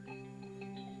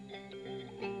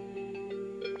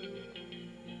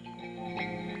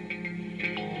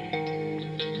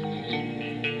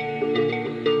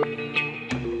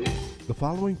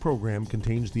following program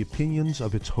contains the opinions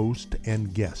of its host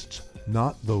and guests,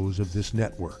 not those of this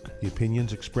network. The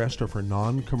opinions expressed are for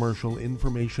non-commercial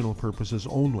informational purposes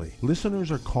only. Listeners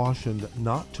are cautioned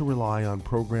not to rely on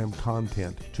program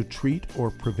content to treat or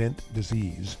prevent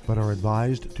disease, but are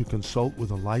advised to consult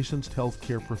with a licensed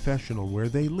healthcare professional where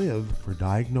they live for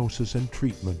diagnosis and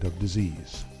treatment of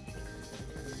disease.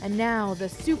 And now, the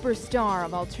superstar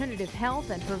of alternative health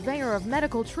and purveyor of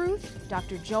medical truth,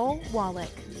 Dr. Joel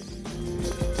Wallach.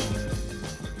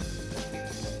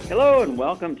 Hello and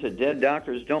welcome to Dead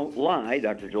Doctors Don't Lie.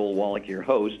 Dr. Joel Wallach, your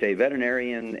host, a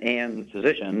veterinarian and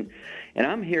physician. And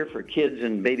I'm here for kids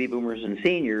and baby boomers and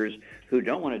seniors who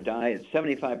don't want to die at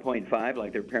 75.5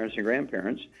 like their parents and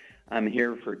grandparents. I'm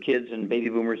here for kids and baby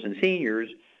boomers and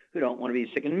seniors who don't want to be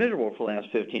sick and miserable for the last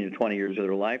 15 to 20 years of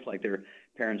their life like their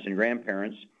parents and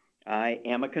grandparents. I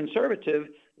am a conservative.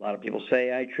 A lot of people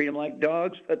say I treat them like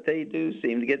dogs, but they do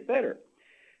seem to get better.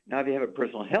 Now, if you have a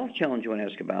personal health challenge you want to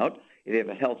ask about, if you have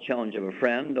a health challenge of a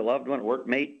friend, a loved one, a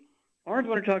workmate, or if you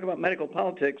want to talk about medical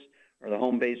politics or the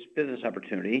home-based business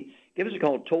opportunity, give us a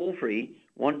call toll-free,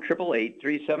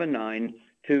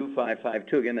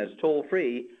 1-888-379-2552. Again, that's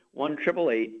toll-free,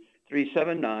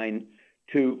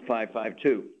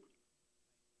 1-888-379-2552.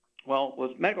 Well,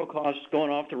 with medical costs going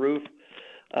off the roof,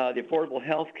 the Affordable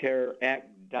Health Care Act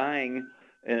dying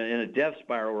in a death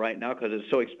spiral right now because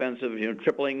it's so expensive,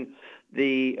 tripling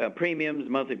the premiums,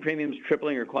 monthly premiums,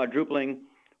 tripling or quadrupling,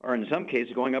 or in some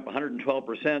cases going up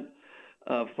 112%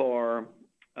 for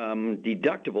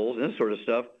deductibles and this sort of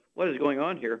stuff. What is going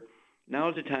on here? Now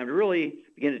is the time to really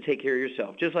begin to take care of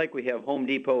yourself. Just like we have Home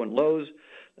Depot and Lowe's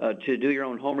to do your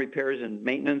own home repairs and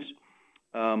maintenance.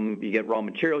 You get raw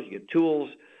materials, you get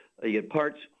tools, you get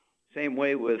parts. Same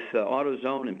way with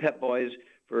AutoZone and Pep Boys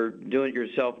for doing it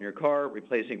yourself in your car,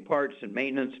 replacing parts and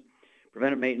maintenance,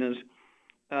 preventive maintenance.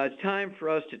 It's time for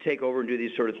us to take over and do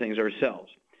these sort of things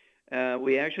ourselves.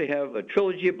 We actually have a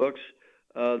trilogy of books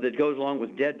that goes along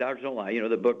with Dead Doctors Don't Lie.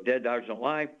 The book Dead Doctors Don't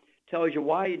Lie tells you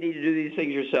why you need to do these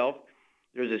things yourself.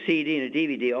 There's a CD and a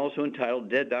DVD also entitled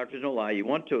Dead Doctors Don't Lie. You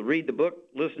want to read the book,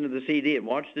 listen to the CD, and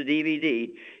watch the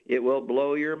DVD. It will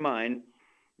blow your mind.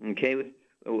 Okay?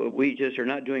 We just are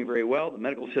not doing very well. The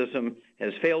medical system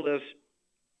has failed us.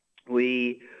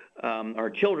 Our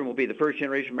children will be the first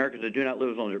generation of Americans that do not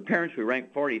live as long as their parents. We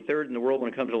rank 43rd in the world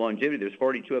when it comes to longevity. There's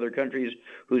 42 other countries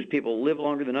whose people live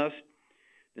longer than us.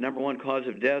 The number one cause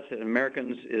of death in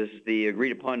Americans is the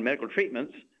agreed upon medical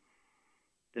treatments.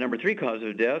 The number three cause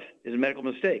of death is medical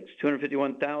mistakes,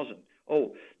 251,000.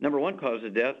 Number one cause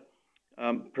of death,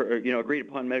 agreed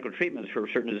upon medical treatments for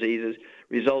certain diseases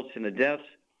results in the deaths,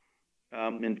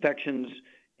 infections,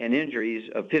 and injuries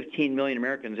of 15 million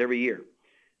Americans every year.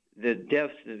 The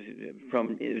deaths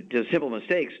from just simple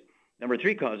mistakes, number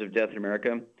three cause of death in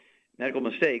America, medical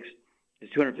mistakes, is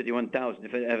 251,000.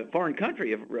 If a foreign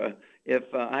country,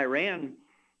 if Iran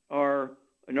or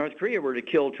North Korea were to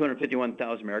kill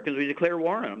 251,000 Americans, we declare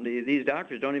war on them. These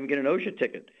doctors don't even get an OSHA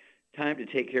ticket. Time to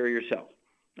take care of yourself.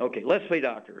 Okay, Let's Play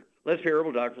Doctor. Let's Play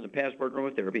Herbal Doctor, the Passport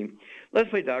Aromatherapy. Let's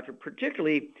Play Doctor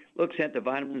particularly looks at the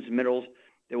vitamins and minerals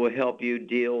that will help you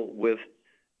deal with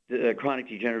the chronic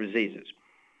degenerative diseases.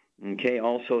 Okay,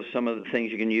 also some of the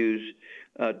things you can use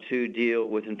to deal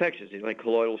with infectious diseases, like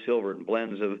colloidal silver and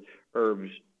blends of herbs,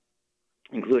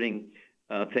 including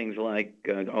things like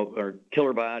our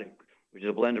Killer Biotic, which is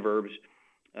a blend of herbs,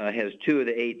 has 2 of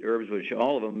the 8 herbs, which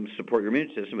all of them support your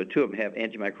immune system, but 2 of them have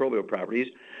antimicrobial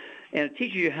properties. And it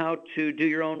teaches you how to do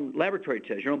your own laboratory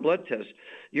tests, your own blood tests,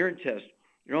 urine tests,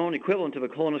 your own equivalent of a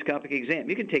colonoscopic exam.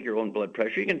 You can take your own blood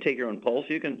pressure. You can take your own pulse.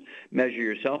 You can measure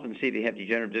yourself and see if you have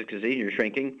degenerative disc disease and you're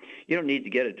shrinking. You don't need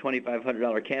to get a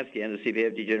 $2,500 CAT scan to see if you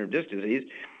have degenerative disc disease,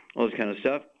 all this kind of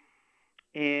stuff.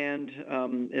 And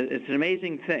it's an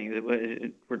amazing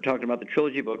thing. We're talking about the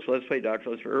trilogy books, Let's Play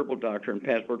Doctor, Let's Play Herbal Doctor, and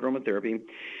Passport Aromatherapy. And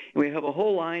we have a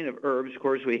whole line of herbs. Of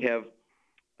course, we have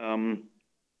the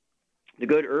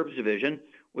Good Herbs Division,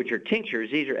 which are tinctures.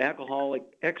 These are alcoholic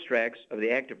extracts of the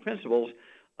active principles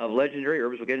of legendary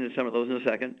herbs. We'll get into some of those in a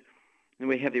second. And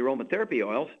we have the aromatherapy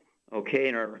oils,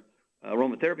 in our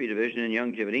aromatherapy division in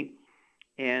Youngevity.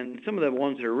 And some of the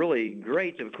ones that are really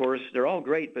great, of course, they're all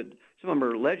great, but some of them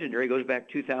are legendary. It goes back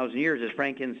 2,000 years as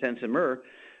frankincense and myrrh,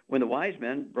 when the wise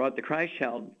men brought the Christ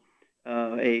child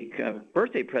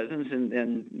birthday presents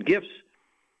and gifts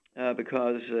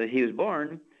because he was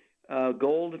born.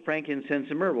 Gold, frankincense,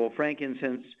 and myrrh. Well,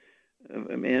 frankincense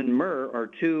and myrrh are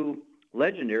 2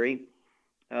 legendary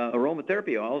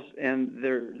aromatherapy oils, and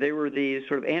they were the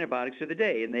sort of antibiotics of the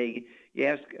day. And you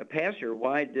ask a pastor,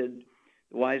 why did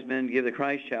the wise men give the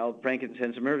Christ child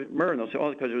frankincense and myrrh? And they'll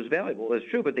say, because it was valuable. That's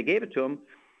true, but they gave it to him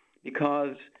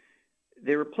because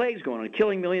there were plagues going on,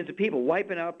 killing millions of people,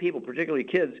 wiping out people, particularly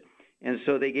kids. And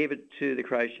so they gave it to the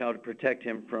Christ child to protect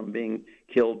him from being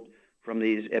killed from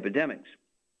these epidemics.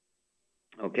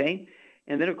 Okay?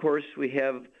 And then, of course, we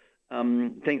have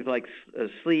things like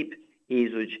sleep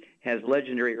ease, which has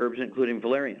legendary herbs, including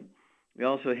valerian. We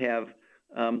also have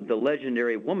the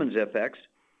legendary Woman's FX,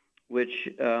 which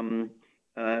goes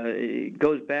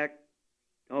back,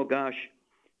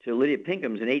 to Lydia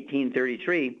Pinkham's in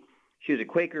 1833. She was a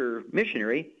Quaker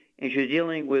missionary, and she was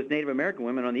dealing with Native American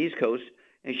women on the East Coast.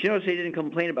 And she noticed they didn't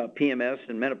complain about PMS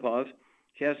and menopause.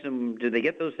 She asked them, did they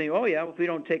get those things? Oh, yeah, if we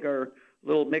don't take our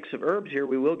little mix of herbs here,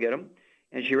 we will get them.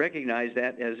 And she recognized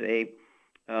that as a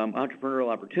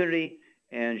entrepreneurial opportunity,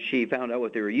 and she found out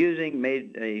what they were using,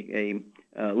 made a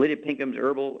Lydia Pinkham's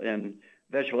herbal and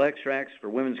vegetable extracts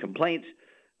for women's complaints,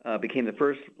 became the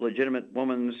first legitimate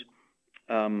woman's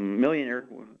millionaire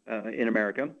in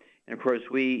America. And, of course,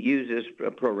 we use this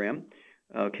program.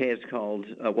 It's called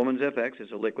Woman's FX.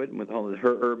 It's a liquid with all of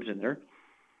her herbs in there.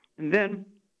 And then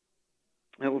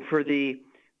for the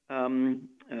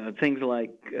things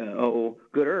like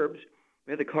good herbs,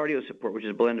 we have the cardio support, which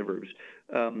is a blend of herbs.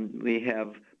 We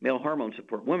have male hormone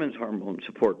support, women's hormone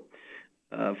support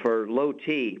for low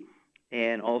T,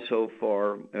 and also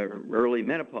for early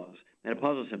menopause,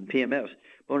 menopausal symptoms, PMS,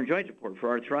 bone and joint support for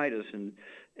arthritis and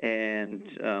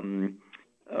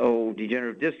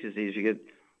degenerative disc disease. You get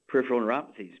peripheral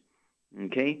neuropathies.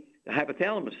 Okay, the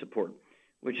hypothalamus support,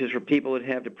 which is for people that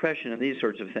have depression and these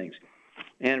sorts of things.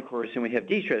 And of course, then we have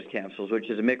de-stress capsules, which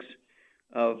is a mix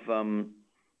of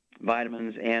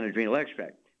vitamins and adrenal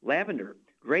extract. Lavender,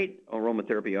 great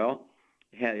aromatherapy oil,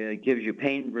 gives you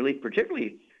pain relief,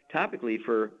 particularly topically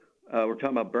for, we're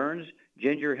talking about burns.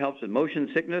 Ginger helps with motion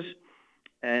sickness.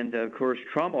 And, of course,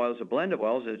 trauma oil is a blend of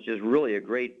oils. It's just really a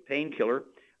great painkiller.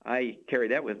 I carry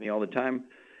that with me all the time.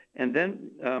 And then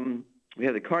we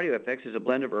have the Cardio FX is a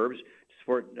blend of herbs to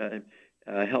support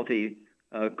healthy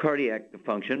cardiac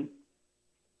function.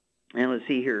 And let's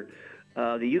see here.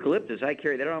 The eucalyptus, I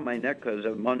carry that on my neck because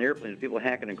I'm on airplanes, people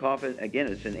hacking and coughing. Again,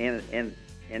 it's an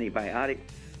antibiotic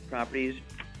properties.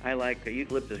 I like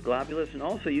Eucalyptus globulus and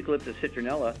also Eucalyptus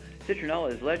citronella.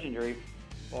 Citronella is legendary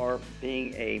for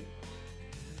being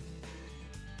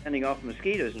fending off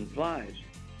mosquitoes and flies.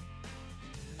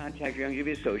 Contact your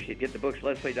Youngevity associate. Get the books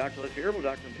Let's Play Dr. Let's Play Herbal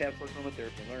Doctor and Passport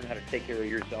Aromatherapy and learn how to take care of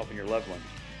yourself and your loved ones.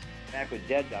 Back with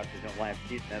Dead Doctors Don't Lie.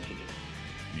 These messages.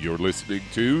 You're listening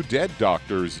to Dead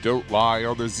Doctors Don't Lie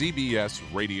on the ZBS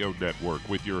Radio Network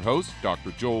with your host,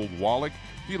 Dr. Joel Wallach.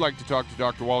 If you'd like to talk to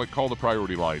Dr. Wallach, call the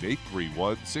priority line,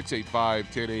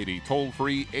 831-685-1080, toll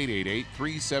free,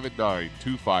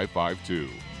 888-379-2552.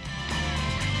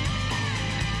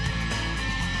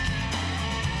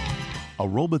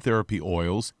 Aromatherapy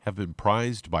oils have been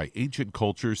prized by ancient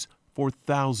cultures for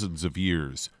thousands of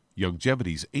years.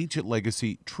 Youngevity's ancient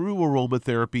legacy, true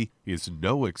aromatherapy, is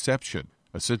no exception.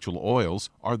 Essential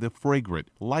oils are the fragrant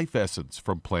life essence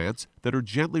from plants that are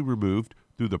gently removed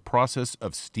through the process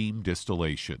of steam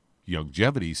distillation.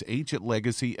 Youngevity's ancient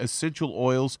legacy essential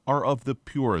oils are of the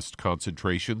purest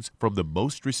concentrations from the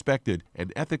most respected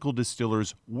and ethical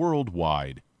distillers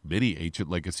worldwide. Many ancient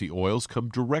legacy oils come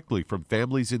directly from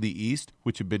families in the East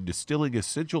which have been distilling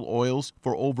essential oils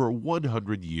for over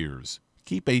 100 years.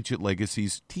 Keep Ancient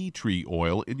Legacy's tea tree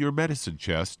oil in your medicine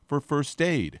chest for first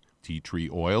aid. Tea tree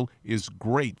oil is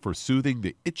great for soothing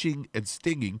the itching and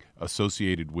stinging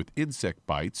associated with insect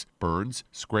bites, burns,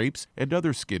 scrapes, and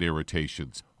other skin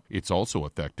irritations. It's also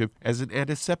effective as an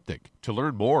antiseptic. To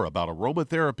learn more about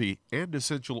aromatherapy and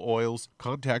essential oils,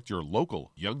 contact your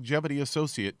local Youngevity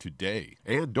associate today.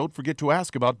 And don't forget to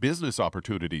ask about business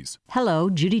opportunities. Hello,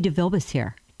 Judy DeVilbiss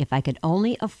here. If I could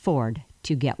only afford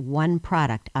to get one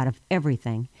product out of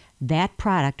everything, that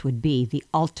product would be the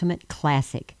Ultimate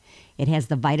Classic. It has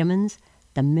the vitamins,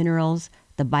 the minerals,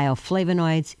 the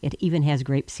bioflavonoids. It even has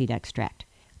grapeseed extract.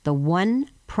 The one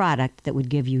product that would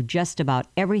give you just about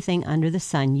everything under the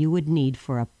sun you would need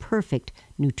for a perfect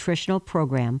nutritional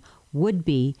program would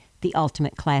be the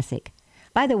Ultimate Classic.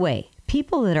 By the way,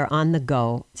 people that are on the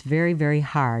go, it's very, very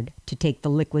hard to take the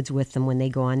liquids with them when they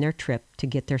go on their trip to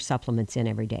get their supplements in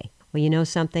every day. Well, you know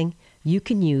something? You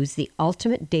can use the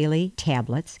Ultimate Daily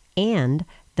tablets and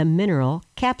the mineral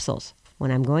capsules.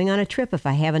 When I'm going on a trip, if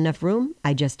I have enough room,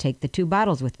 I just take the 2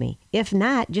 bottles with me. If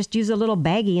not, just use a little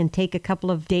baggie and take a couple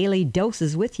of daily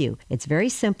doses with you. It's very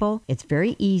simple. It's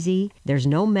very easy. There's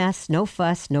no mess, no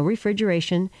fuss, no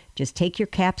refrigeration. Just take your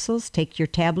capsules, take your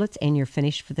tablets, and you're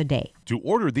finished for the day. To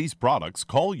order these products,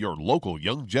 call your local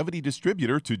Youngevity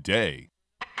distributor today.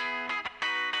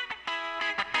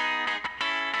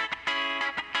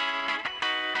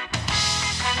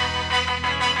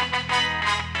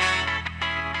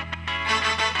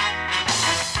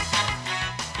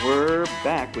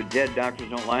 Back with Dead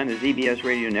Doctors Don't Lie on the ZBS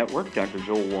Radio Network. Dr.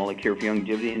 Joel Wallach here for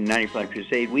Youngevity and 95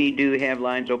 Crusade. We do have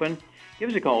lines open.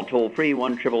 Give us a call toll-free,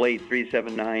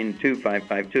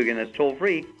 1-888-379-2552. Again, that's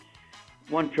toll-free,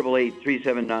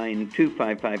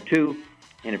 1-888-379-2552.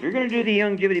 And if you're going to do the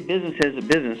Youngevity business as a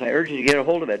business, I urge you to get a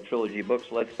hold of that trilogy books,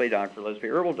 Let's Play Doctor, Let's Play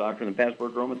Herbal Doctor, and the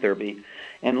Passport Aromatherapy,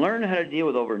 and learn how to deal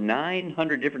with over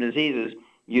 900 different diseases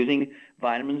using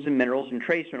vitamins and minerals and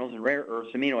trace minerals and rare earths,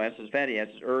 amino acids, fatty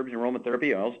acids, herbs, and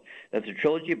aromatherapy oils. That's a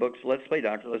trilogy of books, Let's Play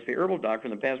Doctor, Let's Play Herbal Doctor,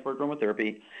 and the Passport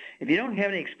Aromatherapy. If you don't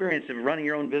have any experience of running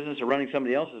your own business or running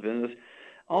somebody else's business,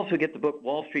 also get the book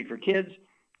Wall Street for Kids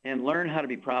and learn how to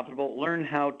be profitable, learn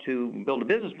how to build a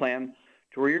business plan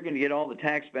to where you're going to get all the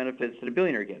tax benefits that a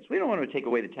billionaire gets. We don't want to take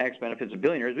away the tax benefits of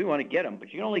billionaires. We want to get them,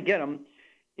 but you can only get them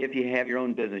if you have your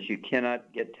own business. You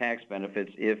cannot get tax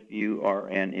benefits if you are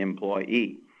an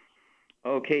employee.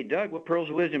 Okay, Doug, what pearls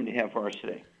of wisdom do you have for us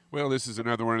today? Well, this is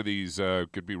another one of these,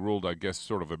 could be ruled, I guess,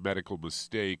 sort of a medical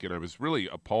mistake, and I was really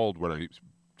appalled when I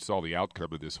saw the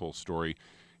outcome of this whole story,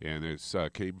 and this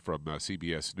came from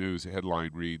CBS News. The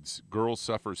headline reads, "Girl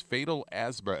suffers fatal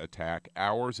asthma attack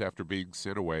hours after being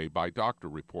sent away by doctor,"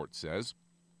 report says.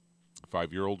 A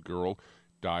 5-year-old girl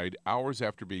died hours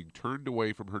after being turned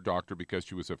away from her doctor because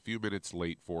she was a few minutes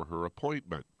late for her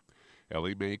appointment.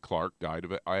 Ellie Mae Clark died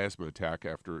of an asthma attack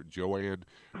after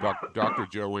Dr.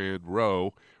 Joanne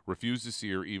Rowe refused to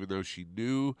see her even though she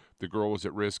knew the girl was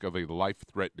at risk of a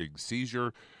life-threatening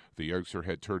seizure. The youngster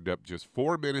had turned up just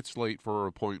 4 minutes late for her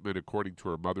appointment, according to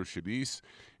her mother, Shanice,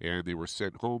 and they were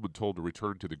sent home and told to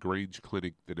return to the Grange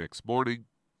Clinic the next morning.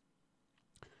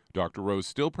 Dr. Rowe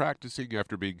still practicing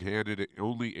after being handed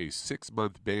only a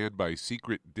 6-month ban by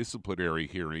secret disciplinary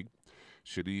hearing.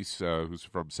 Shanice, who's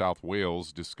from South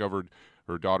Wales, discovered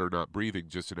her daughter not breathing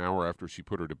just an hour after she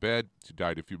put her to bed. She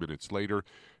died a few minutes later.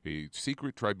 A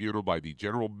secret tribunal by the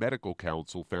General Medical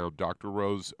Council found Dr.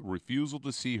 Rowe's refusal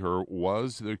to see her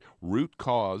was the root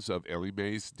cause of Ellie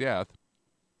Mae's death,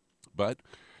 but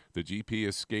the GP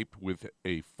escaped with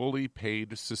a fully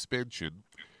paid suspension.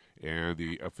 And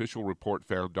the official report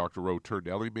found Dr. Rowe turned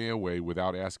Ellie Mae away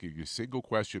without asking a single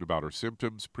question about her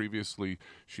symptoms. Previously,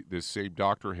 this same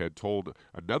doctor had told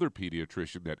another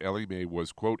pediatrician that Ellie Mae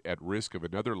was, quote, at risk of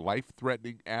another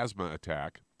life-threatening asthma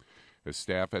attack. The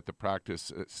staff at the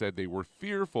practice said they were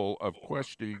fearful of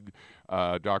questioning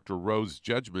Dr. Rowe's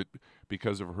judgment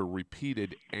because of her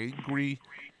repeated angry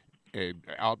and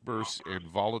outbursts and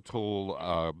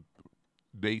volatile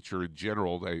nature in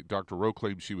general. Dr. Rowe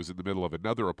claims she was in the middle of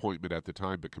another appointment at the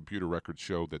time, but computer records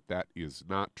show that that is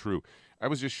not true. I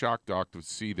was just shocked, Doc, to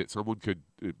see that someone could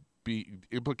be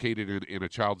implicated in a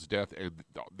child's death and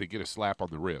they get a slap on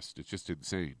the wrist. It's just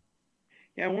insane.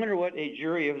 Yeah, I wonder what a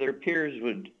jury of their peers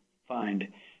would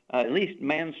find. At least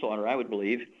manslaughter, I would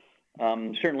believe.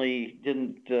 Certainly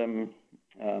didn't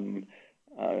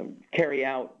carry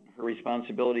out her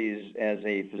responsibilities as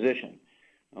a physician.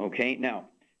 Okay, now,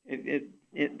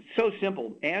 it's so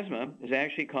simple. Asthma is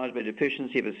actually caused by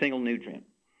deficiency of a single nutrient.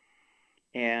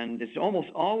 And it's almost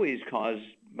always caused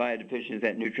by a deficiency of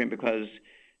that nutrient because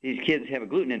these kids have a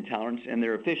gluten intolerance and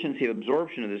their efficiency of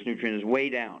absorption of this nutrient is way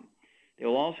down. They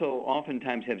will also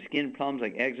oftentimes have skin problems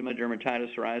like eczema,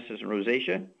 dermatitis, psoriasis, and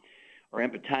rosacea, or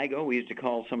impetigo. We used to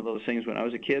call some of those things when I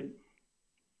was a kid.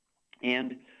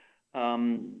 And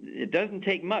it doesn't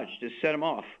take much to set them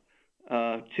off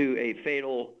to a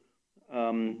fatal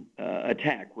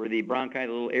attack where the bronchi,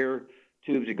 the little air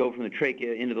tubes that go from the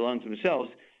trachea into the lungs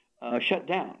themselves, shut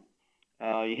down.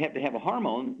 You have to have a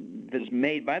hormone that's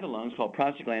made by the lungs called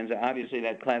prostaglandins. Obviously,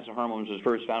 that class of hormones was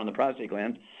first found in the prostate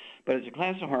gland, but it's a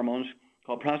class of hormones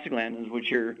called prostaglandins, which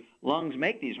your lungs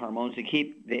make these hormones to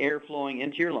keep the air flowing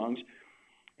into your lungs.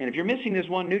 And if you're missing this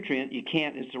one nutrient, you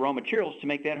can't, it's the raw materials to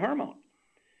make that hormone.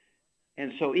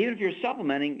 And so even if you're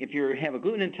supplementing, if you have a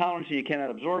gluten intolerance and you cannot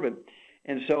absorb it,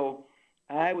 and so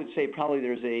I would say probably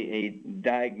there's a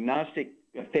diagnostic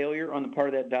failure on the part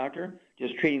of that doctor,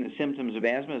 just treating the symptoms of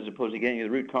asthma as opposed to getting to the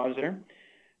root cause there.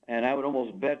 And I would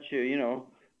almost bet you,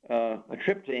 a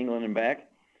trip to England and back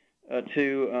that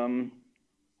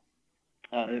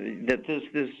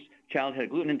this child had a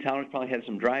gluten intolerance, probably had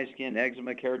some dry skin,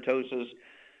 eczema, keratosis,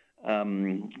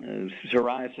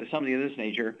 psoriasis, something of this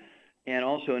nature, and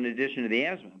also in addition to the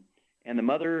asthma. And the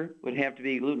mother would have to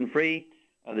be gluten-free.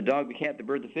 The dog, the cat, the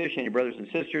bird, the fish, any brothers and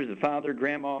sisters, the father,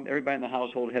 grandma, everybody in the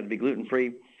household had to be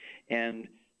gluten-free. And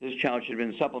this child should have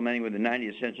been supplementing with the 90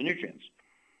 essential nutrients.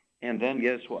 And then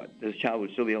guess what? This child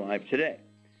would still be alive today.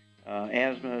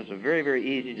 Asthma is a very, very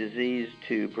easy disease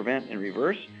to prevent and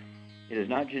reverse. It is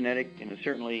not genetic, and it's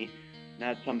certainly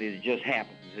not something that just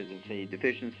happens. It's a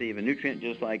deficiency of a nutrient,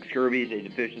 just like scurvy is a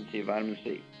deficiency of vitamin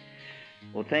C.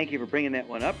 Well, thank you for bringing that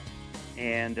one up.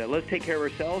 And let's take care of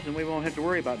ourselves, and we won't have to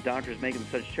worry about doctors making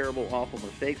such terrible, awful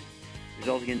mistakes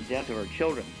resulting in the death of our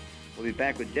children. We'll be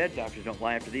back with Dead Doctors Don't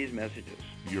Lie after these messages.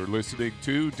 You're listening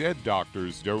to Dead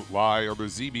Doctors Don't Lie on the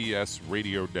ZBS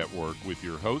Radio Network with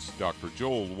your host, Dr.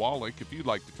 Joel Wallach. If you'd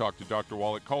like to talk to Dr.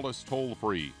 Wallach, call us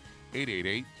toll-free,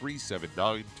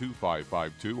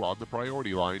 888-379-2552 on the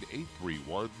priority line,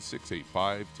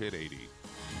 831-685-1080.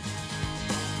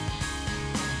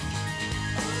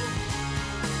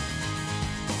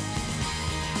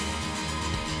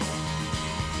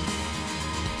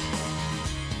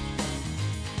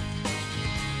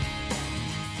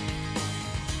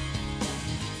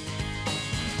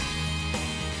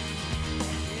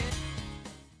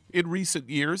 In recent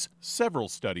years, several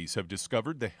studies have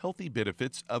discovered the healthy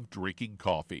benefits of drinking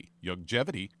coffee.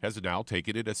 Youngevity has now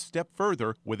taken it a step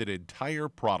further with an entire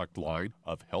product line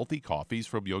of healthy coffees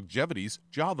from Youngevity's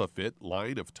JavaFit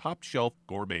line of top-shelf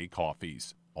gourmet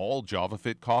coffees. All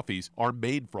JavaFit coffees are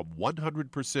made from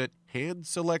 100%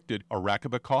 hand-selected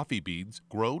Arabica coffee beans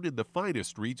grown in the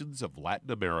finest regions of Latin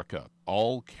America,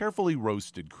 all carefully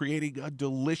roasted, creating a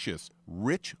delicious,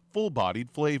 rich,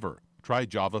 full-bodied flavor. Try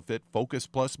JavaFit Focus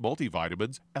Plus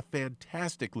multivitamins, a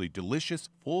fantastically delicious,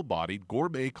 full-bodied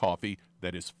gourmet coffee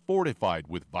that is fortified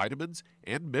with vitamins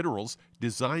and minerals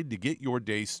designed to get your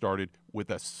day started with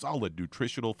a solid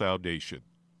nutritional foundation.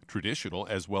 Traditional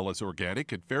as well as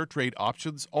organic and fair trade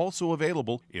options also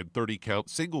available in 30-count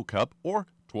single cup or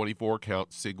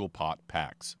 24-count single pot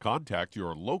packs. Contact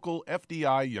your local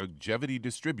FDI Youngevity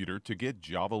distributor to get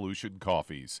Javalution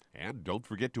coffees. And don't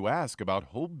forget to ask about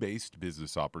home-based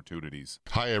business opportunities.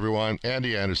 Hi everyone,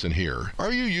 Andy Anderson here.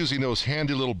 Are you using those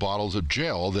handy little bottles of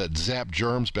gel that zap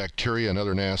germs, bacteria, and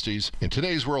other nasties? In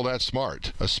today's world, that's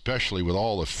smart, especially with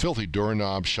all the filthy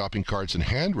doorknobs, shopping carts, and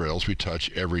handrails we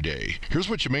touch every day. Here's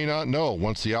what you may not know.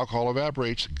 Once the alcohol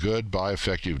evaporates, goodbye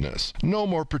effectiveness. No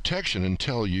more protection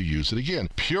until you use it again.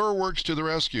 PureWorks to the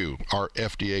rescue. Our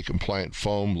FDA-compliant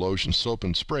foam, lotion, soap,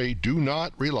 and spray do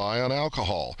not rely on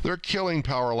alcohol. Their killing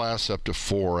power lasts up to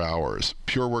 4 hours.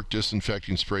 PureWorks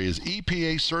disinfecting spray is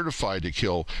EPA certified to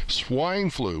kill swine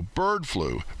flu, bird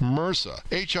flu, MRSA,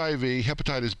 HIV,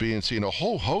 hepatitis B and C, and a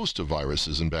whole host of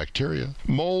viruses and bacteria.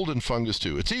 Mold and fungus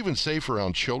too. It's even safe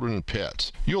around children and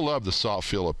pets. You'll love the soft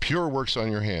feel of PureWorks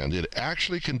on your hand. It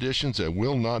actually conditions and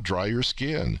will not dry your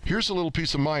skin. Here's a little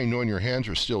peace of mind knowing your hands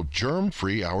are still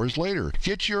germ-free hours later.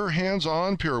 Get your hands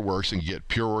on PureWorks and get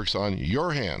PureWorks on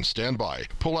your hands. Stand by.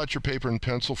 Pull out your paper and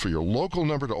pencil for your local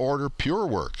number to order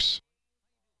PureWorks.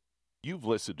 You've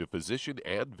listened to physician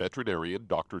and veterinarian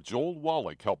Dr. Joel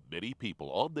Wallach help many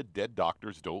people on the Dead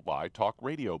Doctors Don't Lie talk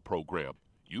radio program.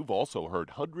 You've also heard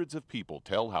hundreds of people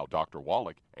tell how Dr.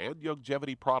 Wallach and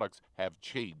Youngevity products have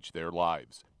changed their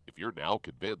lives. If you're now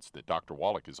convinced that Dr.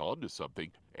 Wallach is onto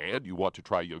something and you want to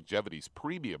try Youngevity's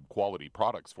premium quality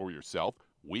products for yourself,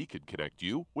 we can connect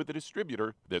you with a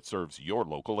distributor that serves your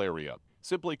local area.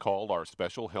 Simply call our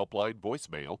special helpline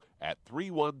voicemail at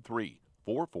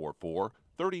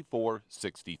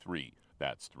 313-444-3463.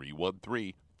 That's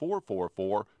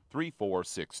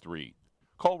 313-444-3463.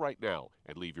 Call right now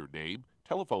and leave your name,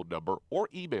 telephone number, or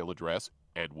email address,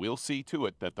 and we'll see to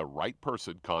it that the right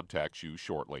person contacts you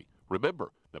shortly.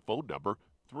 Remember, the phone number,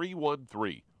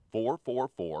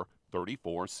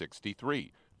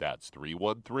 313-444-3463. That's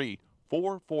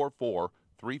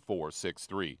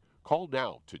 313-444-3463. Call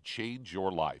now to change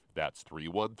your life. That's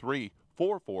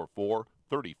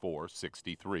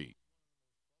 313-444-3463.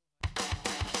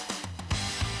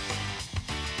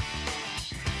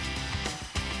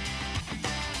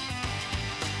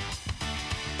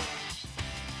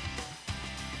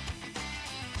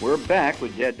 We're back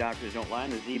with Dead Doctors Don't Lie on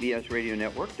the ZBS Radio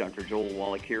Network. Dr. Joel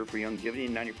Wallach here for Youngevity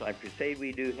and 95 Crusade.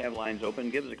 We do have lines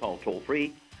open. Give us a call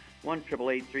toll-free,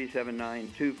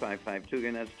 1-888-379-2552.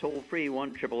 Again, that's toll-free,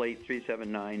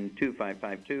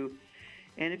 1-888-379-2552.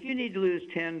 And if you need to lose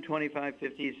 10, 25,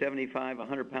 50, 75,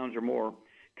 100 pounds or more,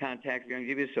 contact your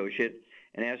Youngevity associate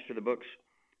and ask for the books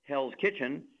Hell's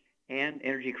Kitchen and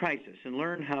Energy Crisis and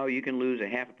learn how you can lose a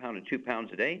half a pound to 2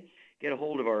 pounds a day. Get a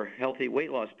hold of our healthy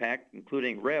weight loss pack,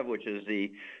 including Rev, which is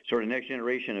the sort of next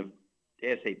generation of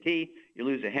SAP. You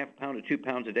lose a half a pound to 2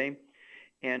 pounds a day,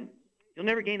 and you'll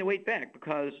never gain the weight back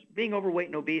because being overweight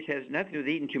and obese has nothing to do with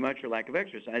eating too much or lack of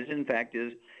exercise. In fact,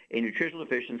 is a nutritional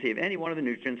deficiency of any one of the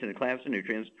nutrients in a class of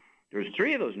nutrients. There's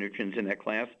 3 of those nutrients in that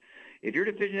class. If you're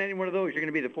deficient in any one of those, you're going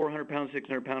to be the 400-pound,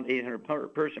 600-pound,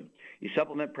 800-pound person. You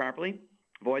supplement properly,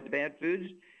 avoid the bad foods,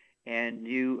 and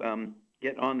you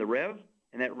get on the Rev,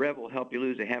 and that Rev will help you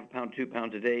lose a half a pound, 2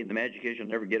 pounds a day. The magic is you'll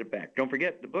never get it back. Don't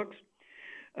forget the books,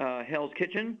 Hell's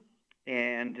Kitchen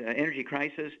and Energy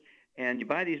Crisis. and you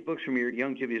buy these books from your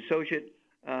Youngevity associate,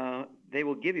 they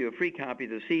will give you a free copy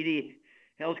of the CD,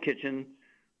 Hell's Kitchen,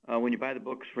 when you buy the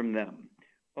books from them.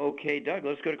 Okay, Doug,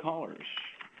 let's go to callers.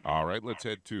 All right, let's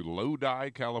head to Lodi,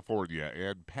 California.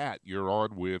 And Pat, you're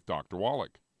on with Dr.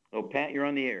 Wallach. Oh, Pat, you're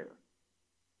on the air.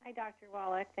 Hi, Dr.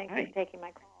 Wallach. Thank Hi. you for taking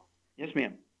my call. Yes,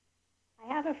 ma'am.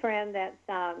 I have a friend that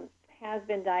has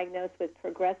been diagnosed with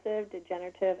progressive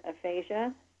degenerative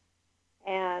aphasia,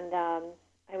 and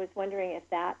I was wondering if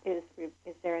that is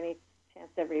there any chance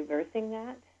of reversing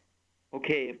that?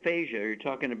 Okay, aphasia, you're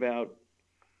talking about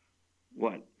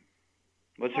what?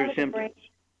 What's her symptoms?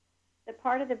 The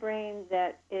part of the brain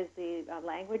that is the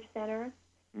language center.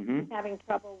 Mm-hmm. He's having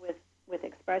trouble with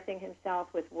expressing himself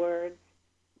with words.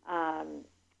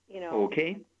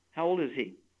 Okay. How old is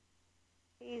he?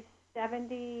 He's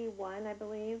 71, I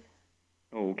believe.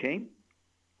 Okay.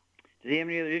 Does he have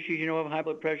any other issues you know of? High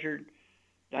blood pressure,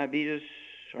 diabetes,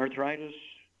 arthritis?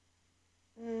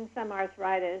 Some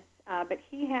arthritis. But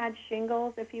he had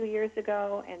shingles a few years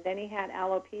ago, and then he had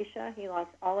alopecia. He lost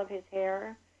all of his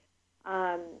hair.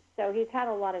 So he's had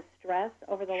a lot of stress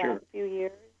over the last few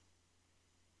years.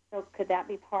 So could that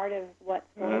be part of what's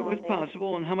going on? It's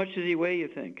possible. And how much does he weigh, you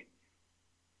think?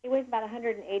 He weighs about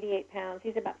 188 pounds.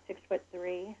 He's about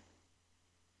 6'3".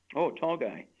 Oh, tall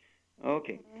guy.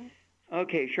 Okay. Mm-hmm.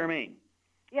 Okay, Charmaine.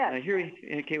 Yes.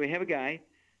 We have a guy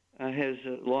has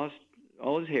lost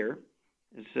all his hair.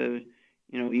 It's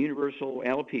universal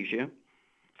alopecia,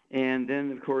 and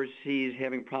then of course he's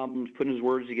having problems putting his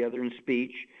words together in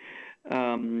speech,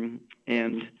 and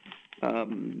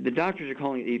the doctors are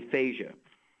calling it aphasia.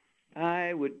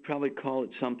 I would probably call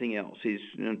it something else. He's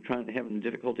having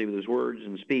difficulty with his words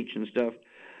and speech and stuff.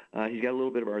 He's got a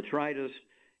little bit of arthritis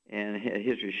and a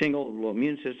history of shingles, a low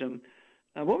immune system.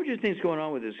 What would you think is going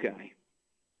on with this guy?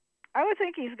 I would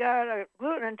think he's got a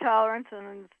gluten intolerance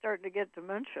and starting to get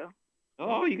dementia.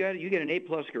 Oh, you get an A+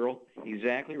 girl.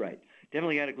 Exactly right.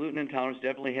 Definitely got a gluten intolerance.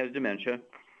 Definitely has dementia.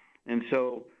 And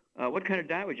so, what kind of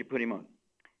diet would you put him on?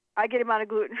 I get him on a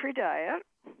gluten-free diet.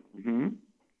 Mm-hmm.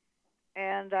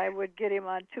 And I would get him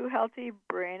on 2 healthy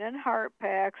brain and heart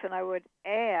packs, and I would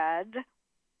add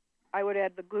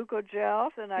the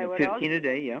glucogels, and I would 15 a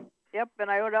day, yeah. Yep,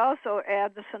 and I would also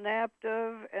add the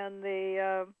Synaptive and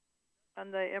the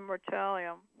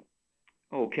Immortalium.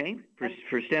 Okay,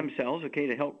 for stem cells, okay,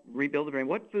 to help rebuild the brain.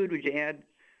 What food would you add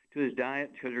to his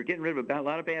diet? Because we're getting rid of a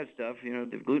lot of bad stuff,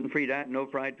 the gluten-free diet, no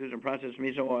fried foods and processed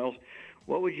meats and oils.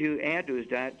 What would you add to his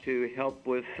diet to help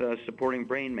with supporting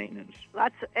brain maintenance?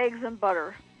 Lots of eggs and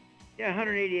butter. Yeah,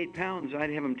 188 pounds. I'd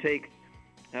have him take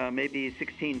maybe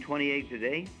 16, 20 eggs a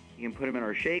day. You can put them in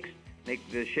our shakes. Make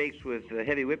the shakes with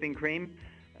heavy whipping cream.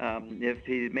 If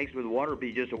he makes it with water, it'd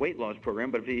be just a weight loss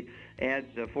program. But if he adds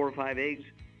 4 or 5 eggs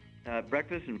at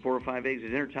breakfast and 4 or 5 eggs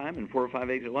at dinner time and 4 or 5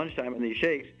 eggs at lunchtime in these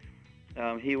shakes,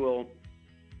 he will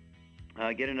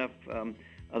get enough of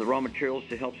the raw materials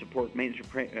to help support maintenance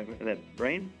that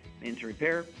brain, maintenance and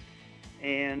repair.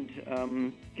 And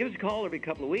give us a call every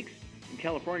couple of weeks. In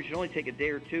California, it should only take a day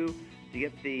or two to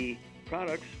get the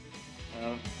products.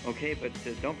 But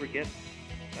don't forget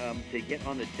to get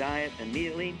on the diet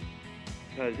immediately,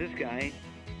 because this guy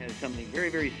has something very,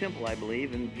 very simple, I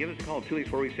believe. And give us a call 2 weeks,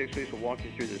 4 weeks, 6 weeks. We'll walk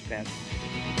you through this path.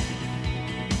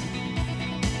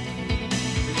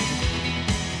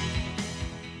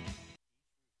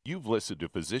 You've listened to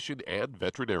physician and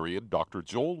veterinarian Dr.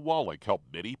 Joel Wallach help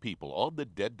many people on the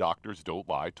Dead Doctors Don't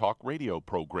Lie talk radio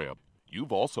program.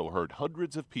 You've also heard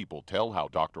hundreds of people tell how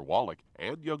Dr. Wallach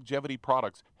and Youngevity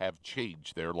products have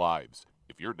changed their lives.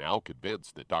 If you're now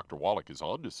convinced that Dr. Wallach is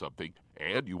onto something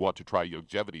and you want to try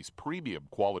Youngevity's premium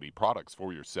quality products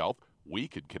for yourself, we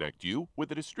can connect you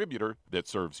with a distributor that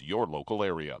serves your local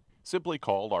area. Simply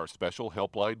call our special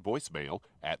helpline voicemail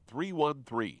at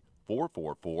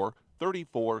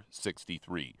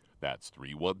 313-444-3463. That's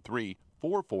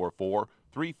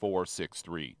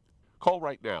 313-444-3463. Call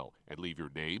right now and leave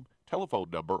your name, telephone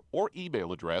number, or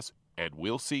email address, and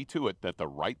we'll see to it that the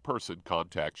right person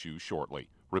contacts you shortly.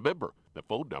 Remember, the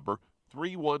phone number,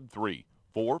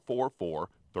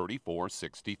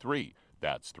 313-444-3463.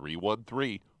 That's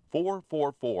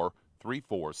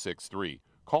 313-444-3463.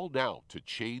 Call now to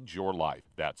change your life.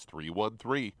 That's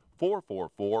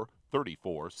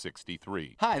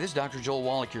 313-444-3463. Hi, this is Dr. Joel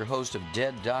Wallach, your host of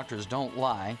Dead Doctors Don't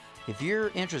Lie. If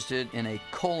you're interested in a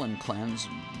colon cleanse,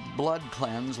 blood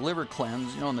cleanse, liver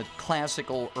cleanse, in the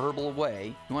classical herbal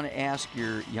way, you want to ask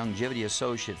your Youngevity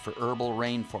associate for Herbal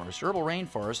Rainforest. Herbal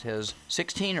Rainforest has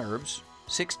 16 herbs,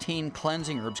 16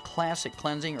 cleansing herbs, classic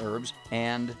cleansing herbs,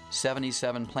 and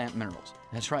 77 plant minerals.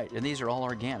 That's right, and these are all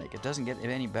organic. It doesn't get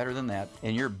any better than that.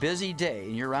 In your busy day,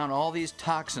 and you're around all these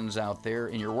toxins out there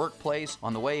in your workplace,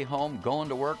 on the way home, going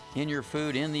to work, in your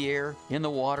food, in the air, in the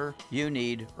water, you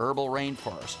need Herbal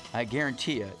Rainforest. I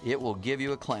guarantee you, it will give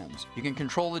you a cleanse. You can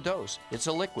control the dose. It's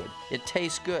a liquid. It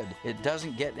tastes good. It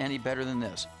doesn't get any better than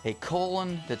this. A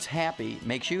colon that's happy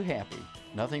makes you happy.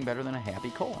 Nothing better than a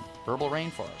happy colon. Herbal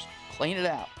Rainforest. Clean it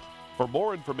out. For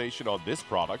more information on this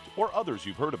product or others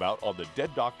you've heard about on the Dead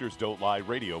Doctors Don't Lie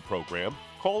radio program,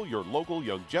 call your local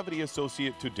Youngevity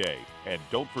associate today. And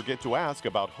don't forget to ask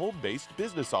about home-based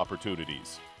business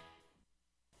opportunities.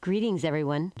 Greetings,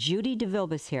 everyone. Judy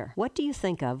DeVilbus here. What do you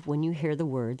think of when you hear the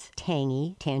words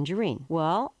tangy tangerine?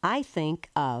 Well, I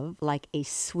think of like a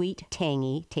sweet,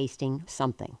 tangy tasting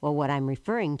something. Well, what I'm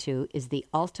referring to is the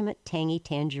Ultimate Tangy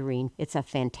Tangerine. It's a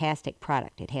fantastic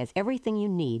product. It has everything you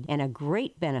need, and a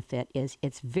great benefit is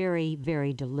it's very,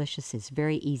 very delicious. It's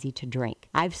very easy to drink.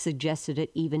 I've suggested it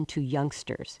even to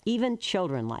youngsters. Even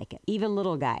children like it. Even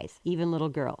little guys. Even little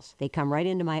girls. They come right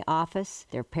into my office.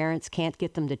 Their parents can't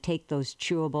get them to take those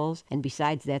chewables, and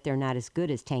besides that, they're not as good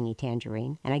as Tangy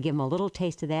Tangerine. And I give them a little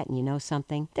taste of that, and you know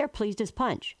something? They're pleased as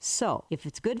punch. So, if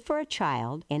it's good for a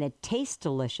child and it tastes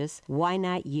delicious, why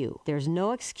not you? There's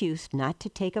no excuse not to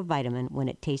take a vitamin when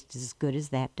it tastes as good as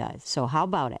that does. So how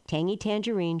about it? Tangy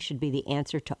Tangerine should be the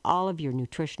answer to all of your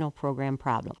nutritional program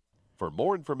problems. For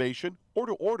more information or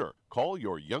to order, call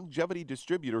your Youngevity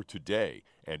distributor today.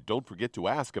 And don't forget to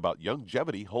ask about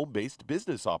Youngevity home-based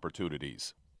business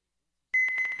opportunities.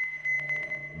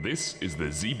 This is the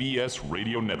ZBS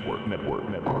Radio Network.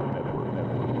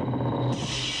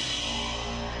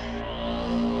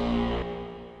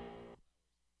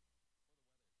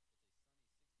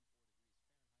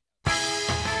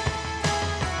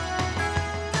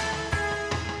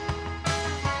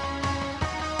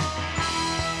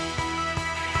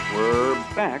 We're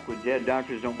back with Dead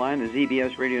Doctors Don't Lie on the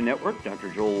ZBS Radio Network. Dr.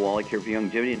 Joel Wallach here for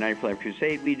Youngevity at 95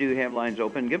 Crusade. We do have lines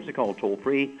open. Give us a call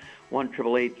toll-free,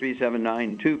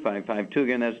 1-888-379-2552.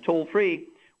 Again, that's toll-free,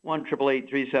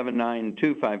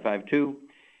 1-888-379-2552.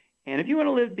 And if you want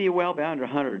to live, be well beyond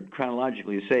 100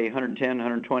 chronologically, say 110,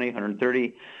 120, 130,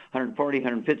 140,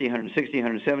 150, 160,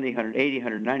 170, 180,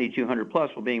 190, 200 plus,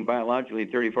 while being biologically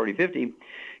 30, 40, 50,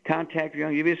 contact your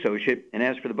Youngevity associate and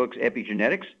ask for the books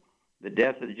Epigenetics, The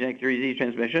Death of the Genetic Disease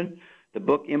Transmission, the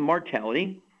book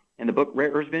Immortality, and the book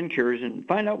Rare Earths and Cures, and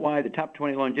find out why the top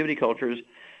 20 longevity cultures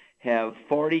have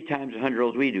 40 times the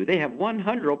 100-year-olds we do. They have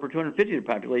 100 per 250 of the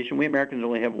population. We Americans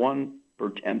only have 1 per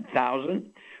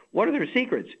 10,000. What are their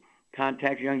secrets?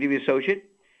 Contact your Youngevity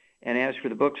associate and ask for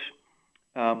the books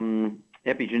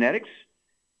Epigenetics,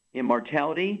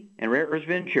 Immortality, and Rare Earths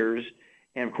and Cures,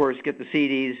 and of course get the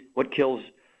CDs,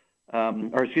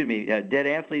 Dead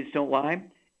Athletes Don't Lie,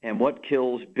 and What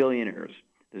Kills Billionaires,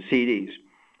 the CDs.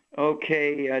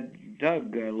 Okay,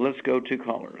 Doug, let's go to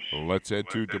callers. Let's head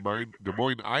to Des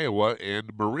Moines, Iowa,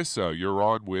 and Marissa, you're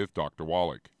on with Dr.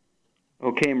 Wallach.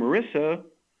 Okay, Marissa,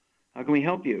 how can we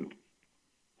help you?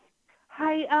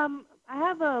 Hi, I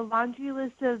have a laundry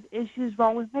list of issues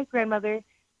wrong with my grandmother,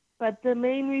 but the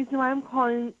main reason why I'm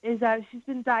calling is that she's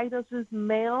been diagnosed with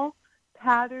male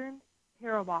pattern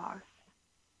hair loss.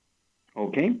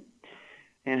 Okay.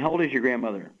 And how old is your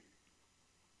grandmother?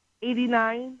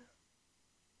 89.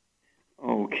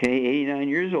 Okay, 89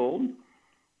 years old.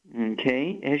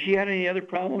 Okay. Has she had any other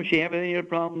problems? She have any other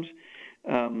problems?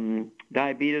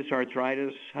 Diabetes,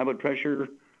 arthritis, high blood pressure?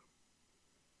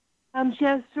 She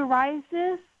has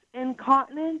psoriasis,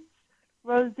 incontinence,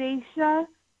 rosacea,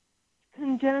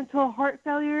 congenital heart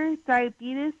failure,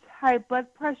 diabetes, high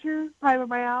blood pressure,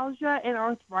 fibromyalgia, and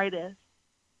arthritis.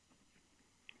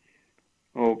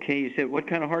 Okay, you said what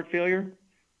kind of heart failure?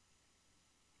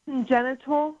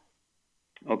 Congenital.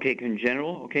 Okay,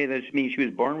 congenital. Okay, that means she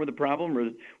was born with a problem, or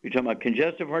are we talking about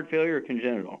congestive heart failure or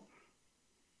congenital?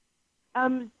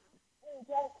 Congestive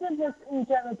or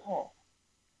congenital?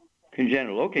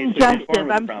 Congenital. Okay, congestive. So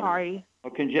I'm sorry. Oh,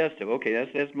 congestive. Okay,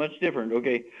 that's much different.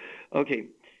 Okay,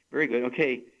 very good.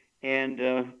 Okay,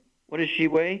 and what does she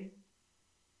weigh?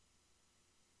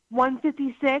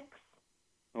 156.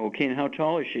 Okay, and how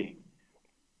tall is she?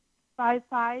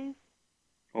 5'5".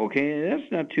 Okay, that's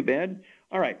not too bad.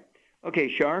 All right.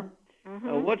 Okay, Shar,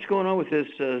 what's going on with this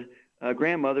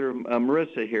grandmother,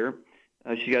 Marissa here?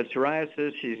 She's got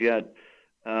psoriasis. She's got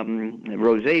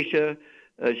rosacea.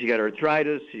 She's got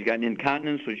arthritis. She's got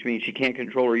incontinence, which means she can't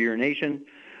control her urination.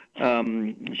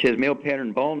 She has male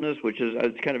pattern baldness, which is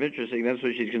it's kind of interesting. That's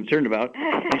what she's concerned about.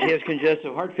 And she has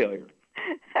congestive heart failure.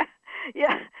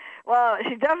 Yeah. Well,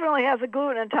 she definitely has a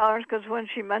gluten intolerance because when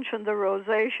she mentioned the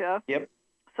rosacea. Yep.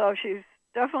 So she's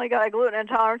definitely got a gluten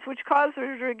intolerance, which causes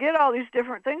her to get all these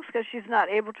different things because she's not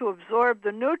able to absorb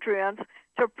the nutrients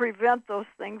to prevent those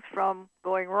things from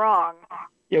going wrong.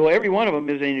 Yeah, well, every one of them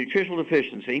is a nutritional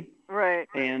deficiency. Right.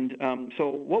 And so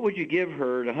what would you give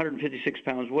her at 156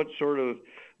 pounds? What sort of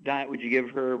diet would you give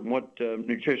her? What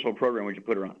nutritional program would you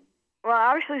put her on? Well,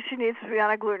 obviously she needs to be on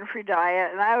a gluten-free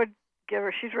diet, and I would give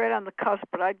her, she's right on the cusp,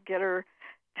 but I'd get her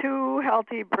 2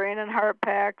 healthy brain and heart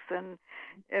packs, and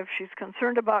if she's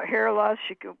concerned about hair loss,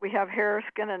 we have hair,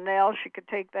 skin, and nails. She could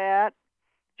take that.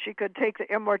 She could take the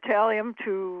Immortalium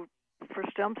for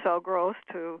stem cell growth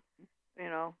to,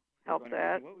 help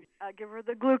that. I'd give her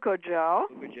the Glucogel.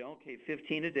 Glucogel, okay,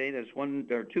 15 a day. That's 1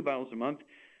 or 2 bottles a month.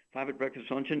 5 at breakfast,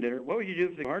 lunch, and dinner. What would you do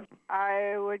for the heart?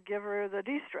 I would give her the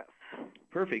De-Stress.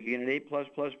 Perfect. You get an A+++,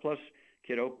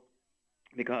 kiddo,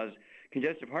 because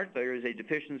congestive heart failure is a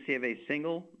deficiency of a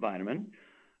single vitamin.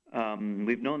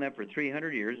 We've known that for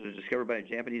 300 years. It was discovered by a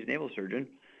Japanese naval surgeon.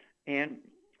 And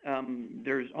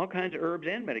there's all kinds of herbs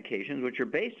and medications which are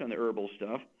based on the herbal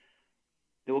stuff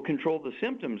that will control the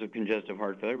symptoms of congestive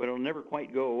heart failure, but it'll never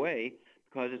quite go away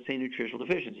because it's a nutritional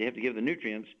deficiency. You have to give the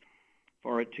nutrients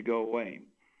for it to go away.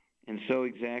 And so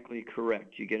exactly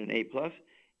correct. You get an A+.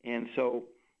 And so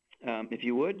if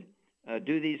you would,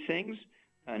 do these things.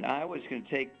 And Iowa is going to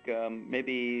take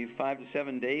maybe 5 to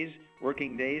 7 days,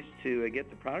 working days, to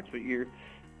get the products. But your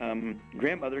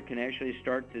grandmother can actually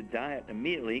start the diet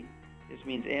immediately. This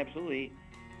means absolutely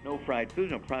no fried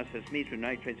foods, no processed meats with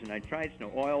nitrates and nitrites,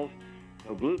 no oils,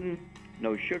 no gluten,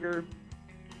 no sugar,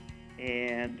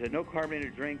 and no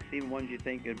carbonated drinks, even ones you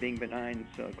think of being benign,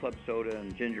 so club soda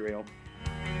and ginger ale.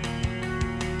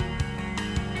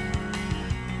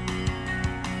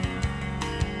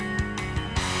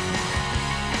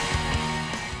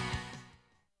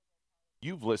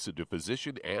 You've listened to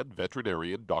physician and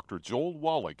veterinarian Dr. Joel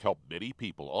Wallach help many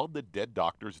people on the Dead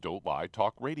Doctors Don't Lie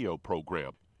talk radio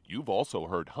program. You've also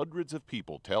heard hundreds of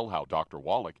people tell how Dr.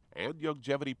 Wallach and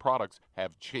Youngevity products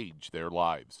have changed their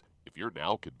lives. If you're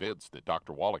now convinced that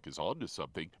Dr. Wallach is onto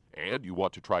something and you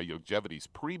want to try Youngevity's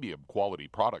premium quality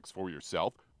products for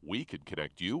yourself, we can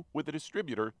connect you with a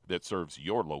distributor that serves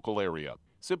your local area.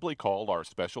 Simply call our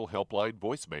special helpline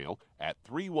voicemail at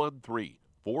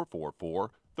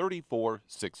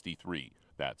 313-444-3463.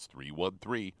 That's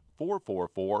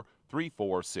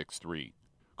 313-444-3463.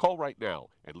 Call right now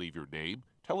and leave your name,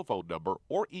 telephone number,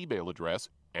 or email address,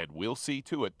 and we'll see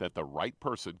to it that the right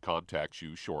person contacts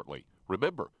you shortly.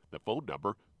 Remember, the phone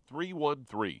number,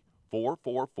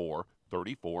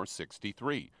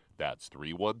 313-444-3463. That's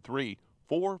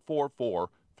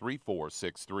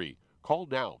 313-444-3463. Call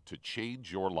now to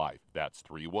change your life. That's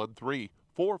 313-444-3463.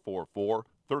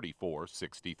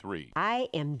 3463. I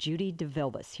am Judy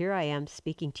DeVilbus. Here I am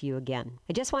speaking to you again.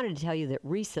 I just wanted to tell you that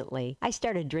recently I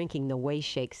started drinking the Whey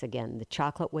Shakes again, the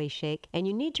chocolate Whey Shake. And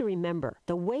you need to remember,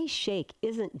 the Whey Shake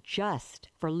isn't just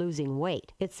for losing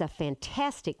weight. It's a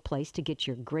fantastic place to get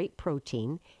your great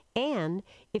protein. And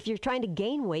if you're trying to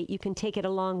gain weight, you can take it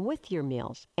along with your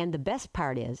meals. And the best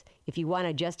part is, if you want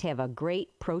to just have a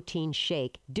great protein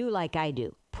shake, do like I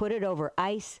do. Put it over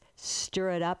ice,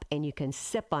 stir it up, and you can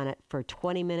sip on it for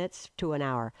 20 minutes to an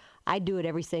hour. I do it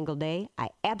every single day. I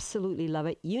absolutely love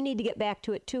it. You need to get back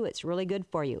to it too. It's really good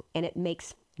for you. And it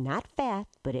makes not fat,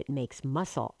 but it makes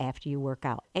muscle after you work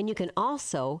out. And you can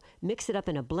also mix it up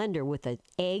in a blender with an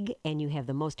egg, and you have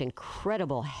the most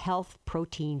incredible health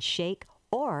protein shake.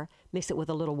 Or mix it with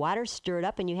a little water, stir it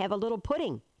up, and you have a little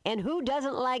pudding. And who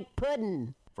doesn't like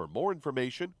pudding? For more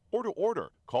information or to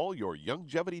order, call your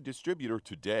Youngevity distributor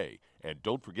today. And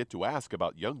don't forget to ask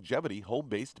about Youngevity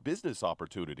home-based business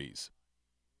opportunities.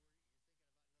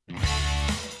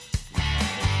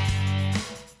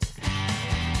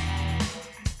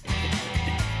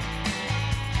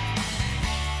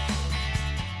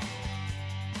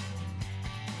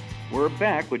 We're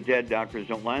back with Dead Doctors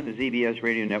Don't Lie on the ZBS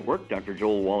Radio Network. Dr.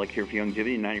 Joel Wallach here for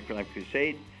Youngevity, 90 for Life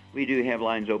Crusade. We do have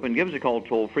lines open. Give us a call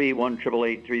toll-free,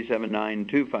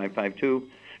 1-888-379-2552.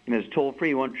 And it's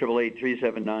toll-free,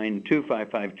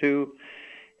 1-888-379-2552.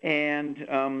 And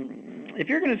if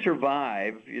you're going to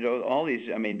survive, all these,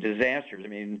 disasters,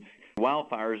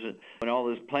 wildfires, when all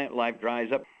this plant life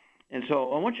dries up. And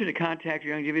so I want you to contact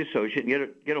your Youngevity associate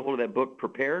and get a hold of that book,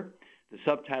 Prepare. The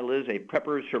subtitle is A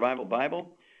Prepper's Survival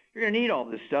Bible. You're going to need all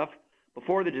this stuff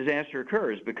before the disaster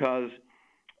occurs because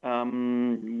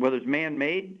whether it's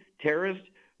man-made, terrorist,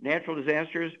 natural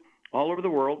disasters, all over the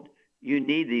world, you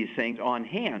need these things on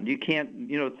hand. You can't,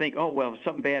 think, oh, well, if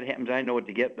something bad happens, I know what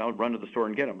to get. I'll run to the store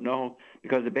and get them. No,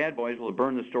 because the bad boys will have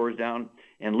burned the stores down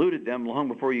and looted them long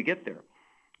before you get there.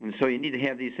 And so you need to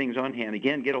have these things on hand.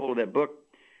 Again, get a hold of that book,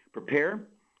 Prepare,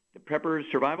 the Prepper's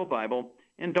Survival Bible,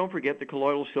 And don't forget the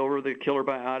colloidal silver, the killer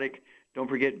biotic. Don't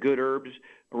forget good herbs,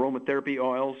 aromatherapy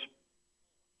oils.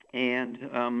 And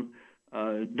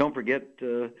don't forget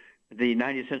the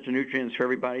 90 essential nutrients for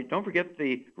everybody. Don't forget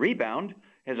the Rebound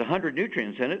has 100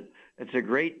 nutrients in it. It's a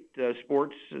great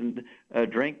sports and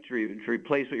drink to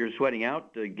replace what you're sweating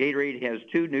out. Gatorade has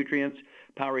 2 nutrients.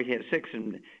 Powerade has 6,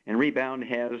 and Rebound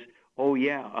has,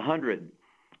 100.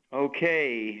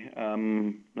 Okay,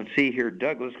 let's see here.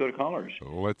 Doug, let's go to callers.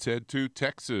 Let's head to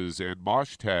Texas, and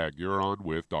Moshtag, you're on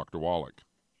with Dr. Wallach.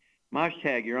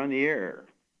 Moshtag, you're on the air.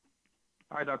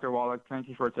 Hi, Dr. Wallach. Thank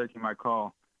you for taking my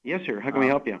call. Yes, sir. How can we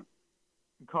help you?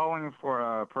 Calling for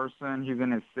a person, he's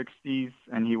in his 60s,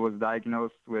 and he was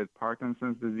diagnosed with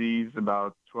Parkinson's disease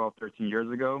about 12, 13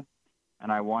 years ago.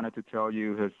 And I wanted to tell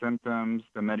you his symptoms,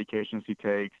 the medications he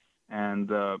takes, and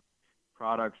the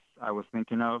products I was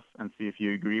thinking of, and see if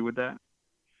you agree with that.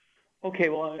 Okay,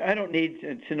 well, I don't need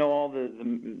to know all the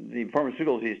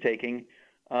pharmaceuticals he's taking.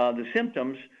 The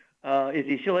symptoms, is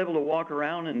he still able to walk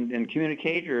around and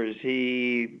communicate, or is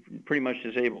he pretty much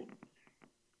disabled?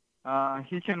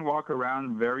 He can walk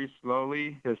around very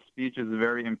slowly. His speech is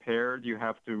very impaired. You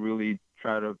have to really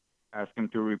try to ask him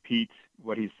to repeat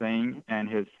what he's saying, and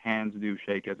his hands do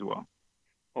shake as well.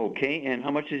 Okay, and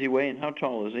how much does he weigh, and how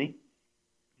tall is he?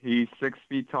 He's 6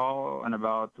 feet tall and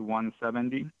about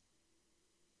 170.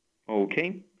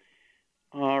 Okay.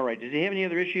 All right. Does he have any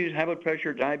other issues, high blood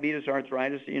pressure, diabetes,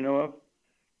 arthritis that you know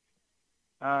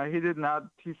of? He did not.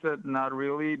 He said not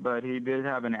really, but he did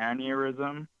have an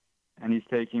aneurysm, and he's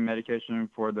taking medication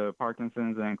for the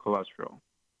Parkinson's and cholesterol.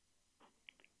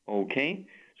 Okay.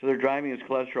 So they're driving his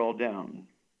cholesterol down.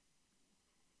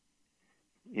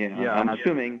 Yeah. I'm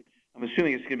assuming it's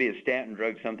going to be a statin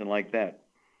drug, something like that.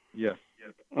 Yes.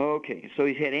 Okay. So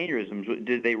he's had aneurysms.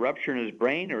 Did they rupture in his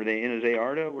brain, or are they in his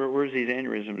aorta? Where's these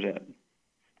aneurysms at?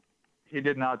 He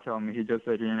did not tell me. He just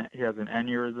said he has an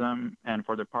aneurysm, and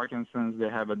for the Parkinson's, they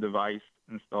have a device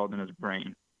installed in his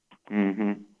brain.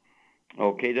 Mm-hmm.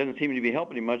 Okay. Doesn't seem to be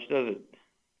helping him much, does it?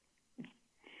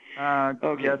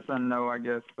 Okay. Yes and no, I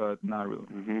guess, but not really.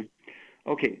 Mm-hmm.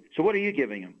 Okay. So what are you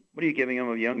giving him? What are you giving him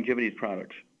of Youngevity's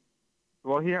products?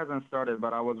 Well, he hasn't started,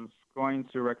 but I was going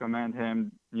to recommend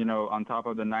him, on top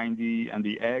of the 90 and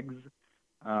the eggs,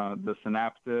 the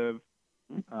Synaptive,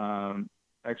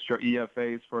 extra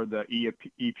EFAs for the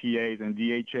EPAs and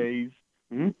DHAs.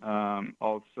 Mm-hmm.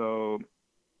 Also,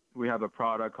 we have a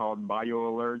product called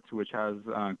BioAlert, which has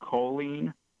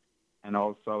choline, and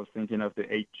also I was thinking of the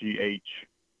HGH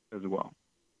as well.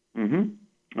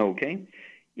 Mm-hmm. Okay.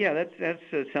 Yeah, that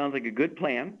sounds like a good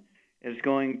plan. It's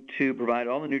going to provide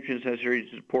all the nutrients necessary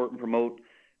to support and promote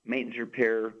maintenance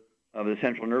repair of the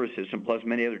central nervous system, plus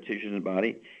many other tissues in the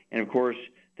body. And, of course,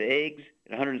 the eggs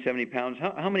at 170 pounds.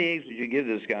 How many eggs would you give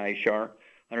this guy, Shar,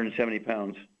 170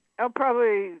 pounds? Oh,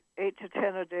 probably 8 to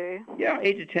 10 a day. Yeah,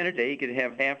 8 to 10 a day. You could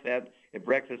have half that at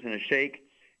breakfast in a shake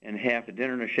and half at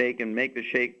dinner in a shake, and make the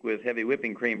shake with heavy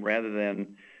whipping cream rather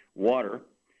than water.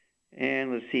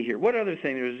 And let's see here. What other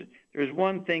thing? There's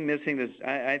one thing missing that's,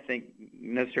 I think,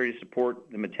 necessary to support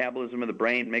the metabolism of the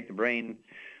brain, make the brain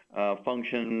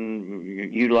function,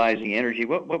 utilizing energy.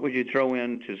 What would you throw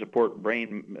in to support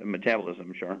brain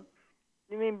metabolism, Shar?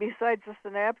 You mean besides the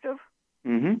Synaptive?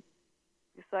 Mm-hmm.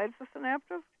 Besides the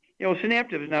Synaptive?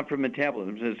 Synaptive is not for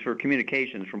metabolism. It's for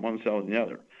communications from one cell to the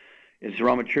other. It's the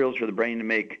raw materials for the brain to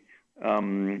make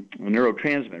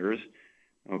neurotransmitters.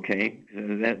 Okay,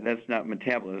 that's not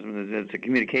metabolism. It's a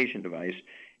communication device.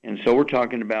 And so we're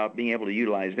talking about being able to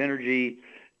utilize energy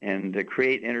and to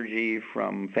create energy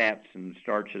from fats and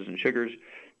starches and sugars.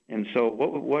 And so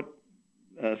what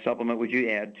supplement would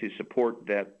you add to support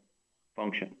that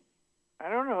function? I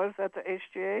don't know. Is that the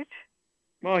HGH?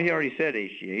 Well, he already said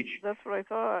HGH. That's what I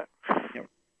thought. Yeah.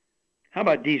 How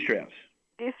about D-stress?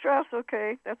 D-stress,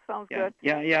 okay. That sounds good.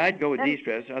 Yeah, I'd go with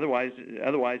D-stress. Otherwise,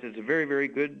 it's a very, very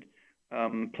good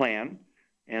plan.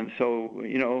 And so,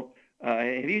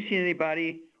 have you seen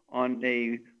anybody on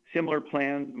a similar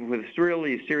plan with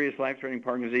really serious life-threatening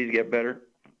Parkinson's disease get better?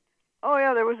 Oh,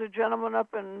 yeah, there was a gentleman up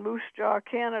in Moose Jaw,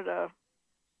 Canada,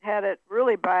 had it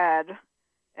really bad.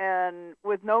 And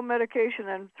with no medication,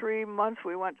 in 3 months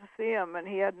we went to see him, and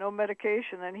he had no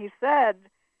medication. And he said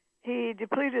he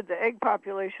depleted the egg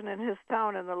population in his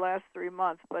town in the last 3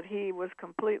 months, but he was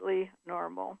completely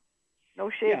normal. No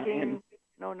shaking,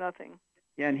 no nothing.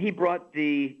 Yeah, and he brought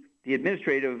the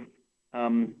administrative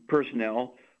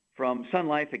personnel from Sun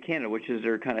Life of Canada, which is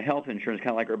their kind of health insurance,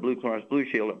 kind of like our Blue Cross Blue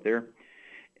Shield up there.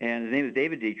 And his name is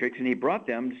David Dietrich, and he brought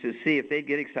them to see if they'd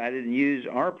get excited and use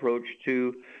our approach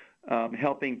to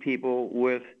helping people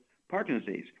with Parkinson's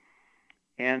disease.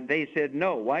 And they said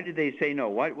no. Why did they say no?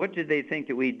 What did they think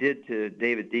that we did to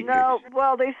David Dietrich? No,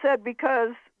 well, they said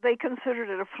because they considered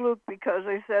it a fluke, because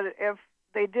they said if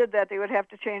they did that, they would have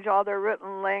to change all their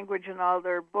written language and all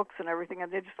their books and everything,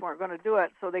 and they just weren't going to do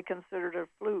it, so they considered it a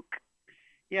fluke.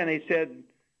 Yeah, and they said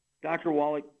Dr.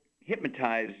 Wallach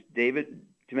hypnotized David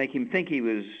to make him think he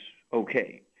was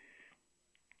okay,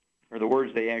 or the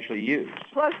words they actually used.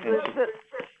 Plus,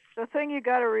 the thing you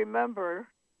got to remember,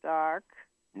 Doc,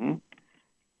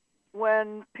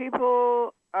 when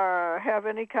people have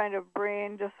any kind of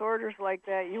brain disorders like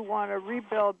that, you want to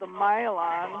rebuild the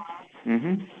myelin,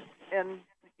 and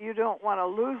you don't want to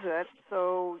lose it.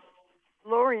 So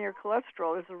lowering your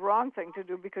cholesterol is the wrong thing to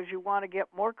do because you want to get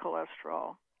more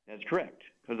cholesterol. That's correct,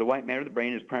 because the white matter of the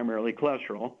brain is primarily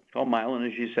cholesterol. It's called myelin,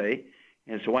 as you say,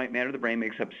 and so white matter of the brain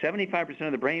makes up 75%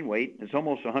 of the brain weight. It's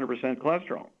almost 100%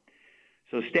 cholesterol.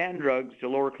 So statin drugs to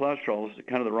lower cholesterol is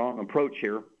kind of the wrong approach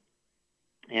here,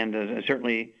 and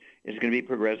certainly it's going to be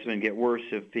progressive and get worse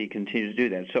if he continues to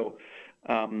do that. So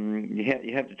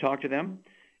you have to talk to them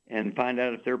and find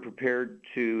out if they're prepared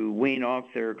to wean off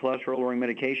their cholesterol-lowering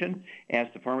medication.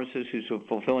 Ask the pharmacist who's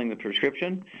fulfilling the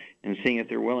prescription and seeing if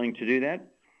they're willing to do that.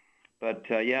 But,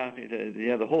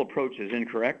 the whole approach is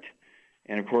incorrect.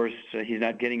 And, of course, he's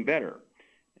not getting better.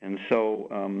 And so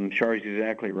Shari's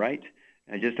exactly right.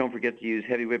 And just don't forget to use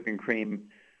heavy whipping cream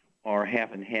or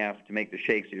half and half to make the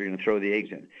shakes that you're going to throw the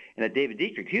eggs in. And that David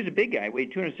Dietrich, he was a big guy,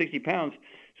 weighed 260 pounds,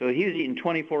 so he was eating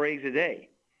 24 eggs a day,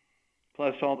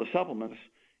 plus all the supplements.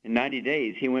 In 90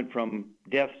 days, he went from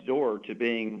death's door to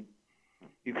being,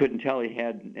 you couldn't tell he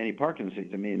had any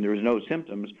Parkinson's. I mean, there was no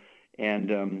symptoms.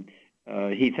 And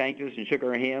he thanked us and shook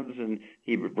our hands, and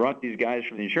he brought these guys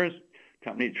from the insurance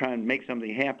company to try and make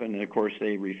something happen, and, of course,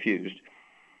 they refused.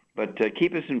 But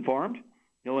keep us informed.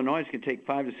 Illinois can take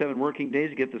 5 to 7 working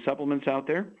days to get the supplements out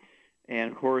there.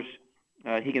 And, of course,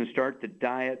 he can start the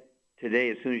diet today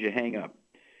as soon as you hang up.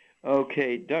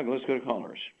 Okay, Doug, let's go to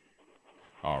callers.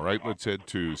 All right, let's head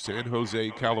to San Jose,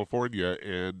 California.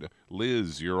 And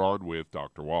Liz, you're on with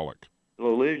Dr. Wallach.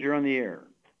 Hello, Liz, you're on the air.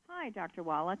 Hi, Dr.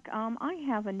 Wallach. I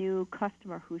have a new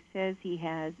customer who says he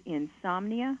has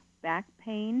insomnia, back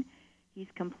pain. He's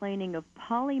complaining of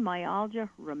polymyalgia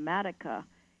rheumatica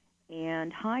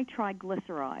and high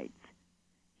triglycerides.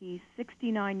 He's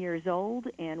 69 years old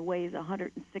and weighs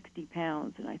 160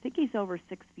 pounds, and I think he's over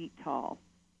 6 feet tall.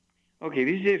 Okay, if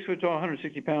he's 6 foot tall,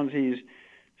 160 pounds, he's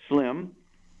slim.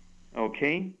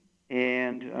 Okay,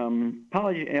 and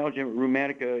polymyalgia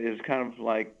rheumatica is kind of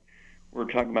like we're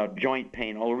talking about joint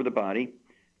pain all over the body,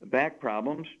 back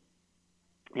problems,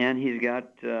 and he's got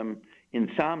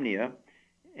insomnia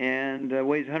and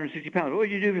weighs 160 pounds. What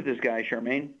would you do for this guy,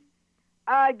 Charmaine?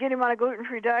 I'd get him on a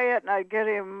gluten-free diet, and I'd get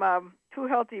him 2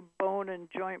 healthy bone and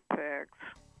joint packs.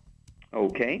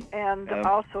 Okay. And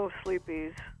also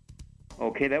Sleepies.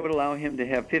 Okay, that would allow him to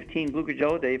have 15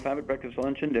 glucogel a day, 5 at breakfast,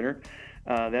 lunch, and dinner.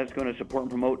 That's going to support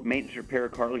and promote maintenance, repair,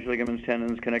 cartilage, ligaments,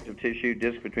 tendons, connective tissue,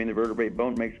 disc between the vertebrae,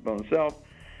 bone makes the bone itself.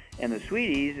 And the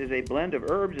Sweeties is a blend of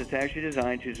herbs that's actually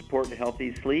designed to support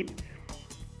healthy sleep.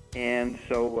 And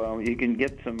so you can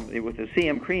get some with the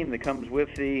CM cream that comes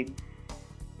with the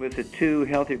 2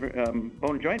 healthy bone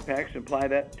and joint packs. Apply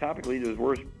that topically to his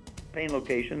worst pain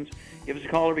locations. Give us a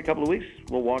call every couple of weeks.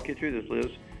 We'll walk you through this,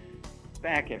 Liz.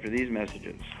 Back after these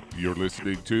messages. You're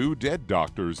listening to Dead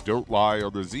Doctors Don't Lie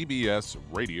on the ZBS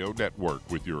Radio Network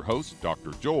with your host,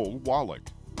 Dr. Joel Wallach.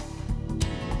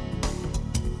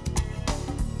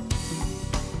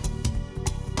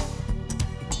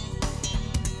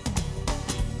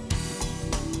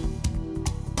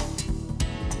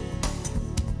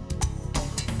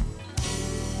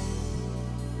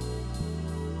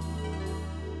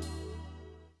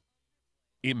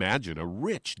 Imagine a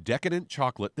rich, decadent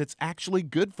chocolate that's actually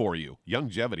good for you.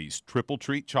 Youngevity's Triple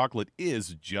Treat chocolate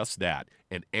is just that,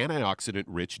 an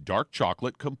antioxidant-rich dark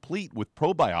chocolate complete with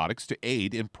probiotics to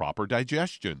aid in proper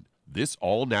digestion. This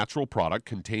all-natural product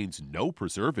contains no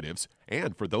preservatives,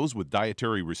 and for those with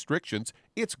dietary restrictions,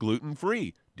 it's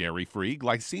gluten-free, dairy-free,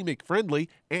 glycemic-friendly,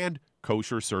 and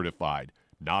kosher certified.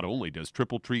 Not only does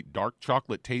Triple Treat dark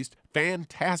chocolate taste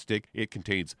fantastic, it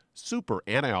contains super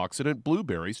antioxidant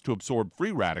blueberries to absorb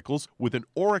free radicals with an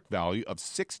ORAC value of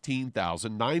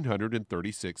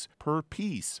 16,936 per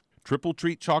piece. Triple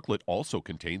Treat chocolate also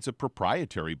contains a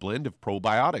proprietary blend of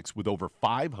probiotics with over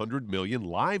 500 million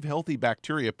live healthy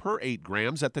bacteria per 8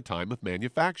 grams at the time of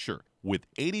manufacture. With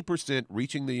 80%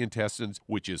 reaching the intestines,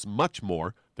 which is much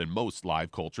more, than most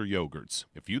live culture yogurts.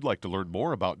 If you'd like to learn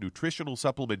more about nutritional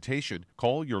supplementation,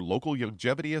 call your local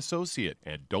Youngevity associate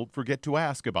and don't forget to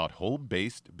ask about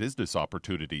home-based business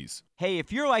opportunities. Hey,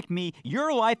 if you're like me,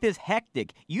 your life is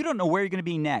hectic. You don't know where you're going to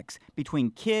be next.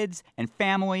 Between kids and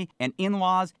family and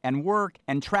in-laws and work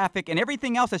and traffic and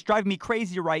everything else that's driving me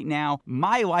crazy right now,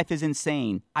 my life is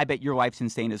insane. I bet your life's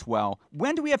insane as well.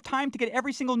 When do we have time to get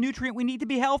every single nutrient we need to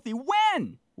be healthy?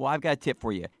 When? Well, I've got a tip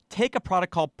for you. Take a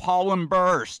product called Pollen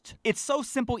Burst. It's so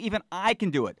simple, even I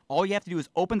can do it. All you have to do is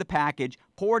open the package,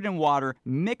 pour it in water,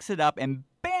 mix it up, and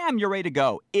bam, you're ready to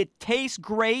go. It tastes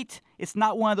great. It's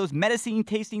not one of those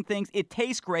medicine-tasting things. It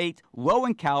tastes great, low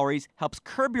in calories, helps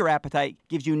curb your appetite,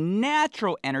 gives you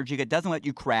natural energy that doesn't let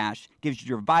you crash, gives you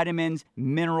your vitamins,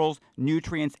 minerals,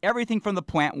 nutrients, everything from the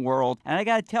plant world. And I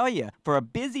got to tell you, for a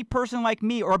busy person like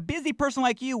me or a busy person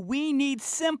like you, we need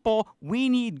simple, we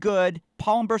need good.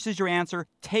 Pollen Burst is your answer.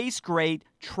 Tastes great.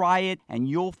 Try it, and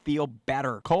you'll feel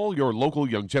better. Call your local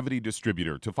Youngevity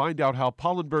distributor to find out how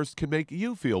Pollen Burst can make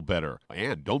you feel better.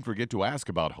 And don't forget to ask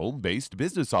about home-based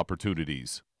business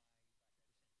opportunities.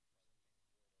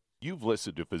 You've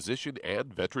listened to physician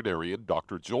and veterinarian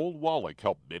Dr. Joel Wallach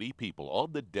help many people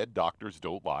on the Dead Doctors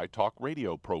Don't Lie talk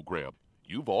radio program.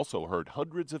 You've also heard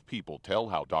hundreds of people tell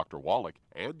how Dr. Wallach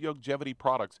and Youngevity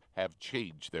products have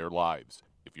changed their lives.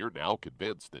 If you're now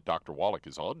convinced that Dr. Wallach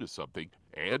is onto something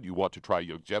and you want to try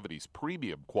Youngevity's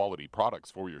premium quality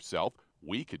products for yourself,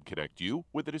 we can connect you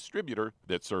with a distributor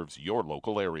that serves your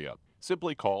local area.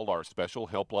 Simply call our special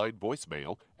helpline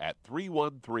voicemail at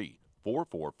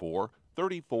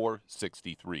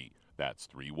 313-444-3463. That's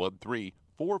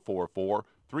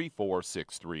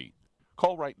 313-444-3463.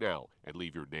 Call right now and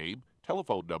leave your name,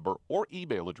 telephone number, or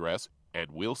email address,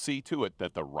 and we'll see to it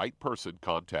that the right person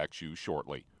contacts you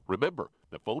shortly. Remember,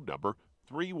 the phone number,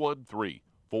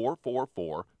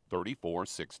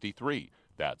 313-444-3463.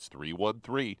 That's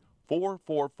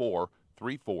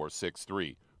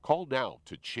 313-444-3463. Call now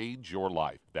to change your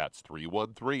life. That's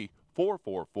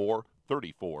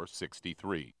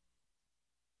 313-444-3463.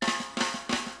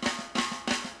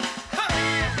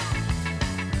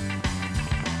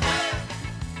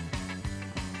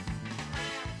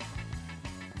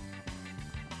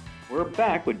 We're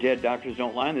back with Dead Doctors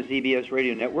Don't Lie on the ZBS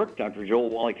Radio Network. Dr. Joel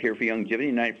Wallach here for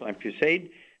Youngevity, 95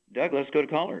 Crusade. Doug, let's go to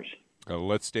callers.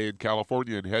 Let's stay in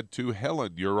California and head to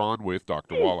Helen. You're on with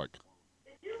Dr. Wallach.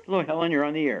 Hello, Helen. You're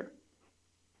on the air.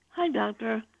 Hi,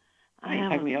 doctor. Hi,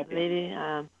 how can we help you?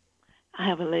 I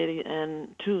have a lady,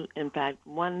 and two, in fact.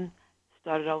 One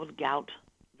started out with gout,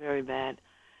 very bad,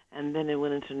 and then it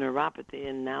went into neuropathy,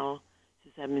 and now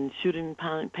she's having shooting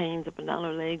pains up and down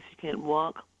her legs. She can't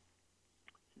walk.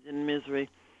 In misery.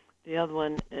 The other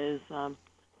one is the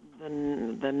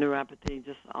neuropathy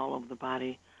just all over the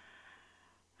body.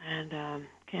 And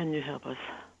can you help us?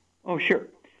 Oh, sure.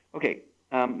 Okay.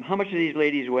 How much do these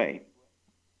ladies weigh?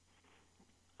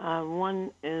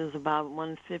 One is about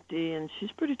 150, and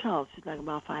she's pretty tall. She's like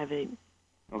about 5'8".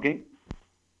 Okay.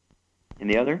 And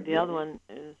the other? The other one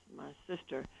is my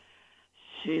sister.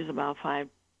 She's about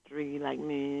 5'3", like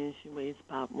me. She weighs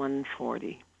about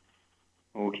 140.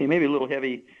 Okay, maybe a little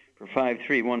heavy for 5'3",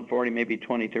 140, maybe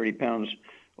 20, 30 pounds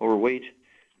overweight.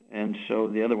 And so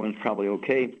the other one's probably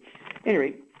okay.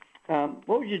 Anyway, what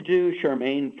would you do,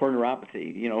 Charmaine, for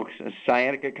neuropathy? You know,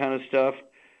 sciatica kind of stuff,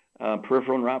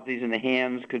 peripheral neuropathies in the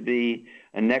hands, could be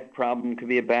a neck problem, could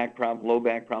be a back problem, low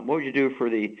back problem. What would you do for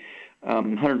the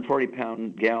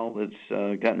 140-pound gal that's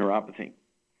got neuropathy?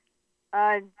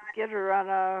 I'd get her on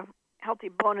a healthy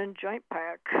bone and joint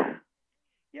pack.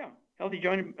 Yeah. Healthy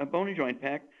bone and joint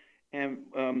pack. And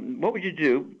what would you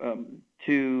do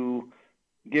to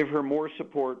give her more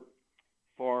support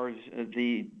for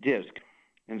the disc?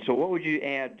 And so what would you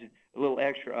add a little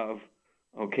extra of?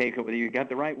 Okay, you got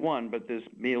the right one, but there's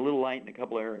be a little light in a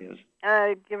couple areas.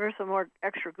 Give her some more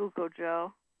extra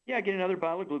glucogel. Yeah, get another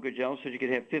bottle of glucogel so you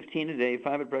could have 15 a day,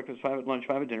 5 at breakfast, 5 at lunch,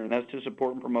 5 at dinner. And that's to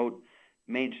support and promote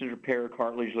maintenance, repair,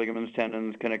 cartilage, ligaments,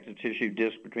 tendons, connective tissue,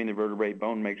 disc between the vertebrae,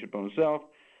 bone, makes it bone itself.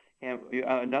 And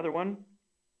another one?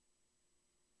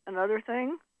 Another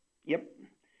thing? Yep.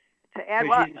 To add,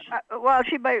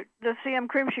 she might the CM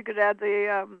cream. She could add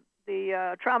the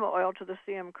trauma oil to the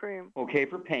CM cream. Okay,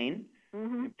 for pain.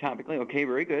 Mm-hmm. Topically, okay,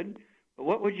 very good. But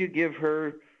what would you give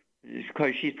her?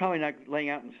 Because she's probably not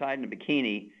laying out inside in a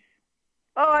bikini.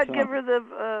 Oh, I'd give her the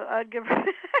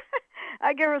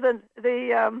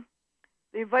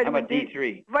vitamin How about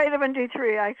D3? Vitamin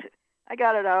D3. I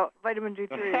got it out. Vitamin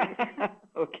D3.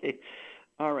 Okay.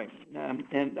 All right.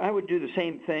 And I would do the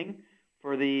same thing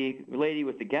for the lady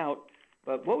with the gout.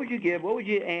 But what would you give? What would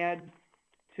you add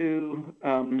to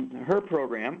her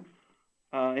program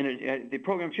the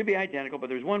program should be identical, but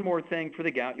there's one more thing for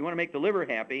the gout. You want to make the liver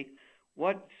happy.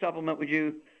 What supplement would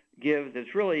you give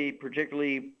that's really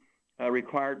particularly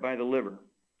required by the liver?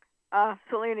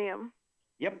 Selenium.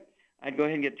 Yep. I'd go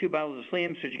ahead and get 2 bottles of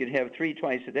selenium so you could have 3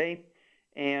 twice a day.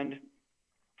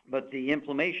 But the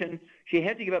inflammation, she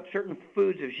had to give up certain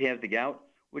foods if she has the gout,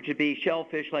 which would be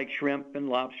shellfish like shrimp and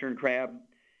lobster and crab.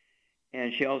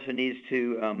 And she also needs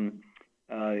to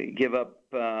give up,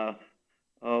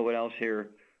 what else here?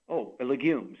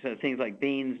 Legumes, things like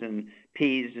beans and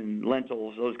peas and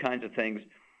lentils, those kinds of things.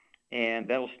 And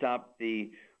that'll stop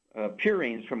the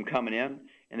purines from coming in.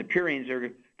 And the purines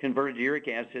are converted to uric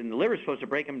acid, and the liver is supposed to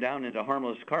break them down into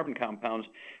harmless carbon compounds.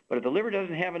 But if the liver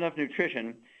doesn't have enough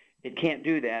nutrition, it can't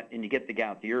do that, and you get the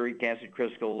gout. The uric acid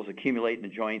crystals accumulate in the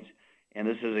joints, and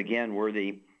this is, again, where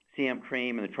the CM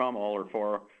cream and the trauma oil are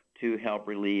for, to help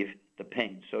relieve the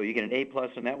pain. So you get an A+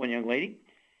 on that one, young lady.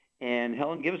 And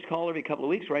Helen, give us a call every couple of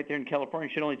weeks right there in California.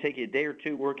 It should only take you a day or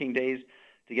 2 working days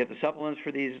to get the supplements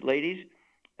for these ladies.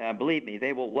 Believe me,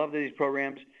 they will love these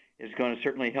programs. It's going to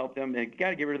certainly help them. And you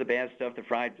got to get rid of the bad stuff, the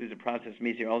fried foods, the processed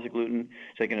meats, the gluten,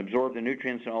 so they can absorb the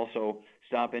nutrients and also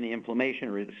stop any inflammation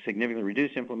or significantly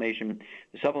reduce inflammation.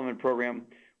 The supplement program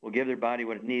will give their body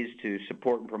what it needs to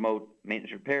support and promote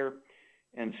maintenance repair.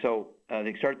 And so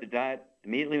they start the diet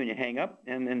immediately when you hang up,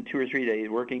 and then 2 or 3 days,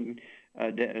 working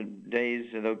days,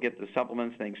 they'll get the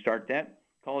supplements. They can start that.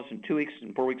 Call us in 2 weeks,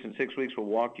 and 4 weeks, and 6 weeks. We'll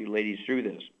walk you ladies through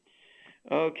this.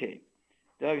 Okay.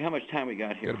 Doug, how much time we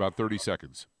got here? Got about 30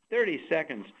 seconds. 30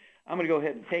 seconds. I'm going to go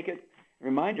ahead and take it.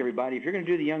 Remind everybody, if you're going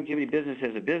to do the Youngevity business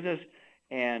as a business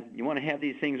and you want to have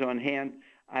these things on hand,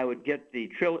 I would get the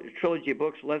trilogy of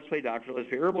books, Let's Play Doctor, Let's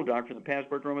Play Herbal Doctor, and the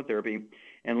Passport to Aromatherapy,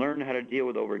 and learn how to deal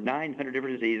with over 900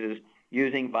 different diseases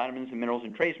using vitamins and minerals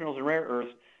and trace minerals and rare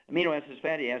earths, amino acids,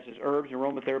 fatty acids, herbs, and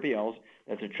aromatherapy oils.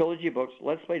 That's a trilogy of books,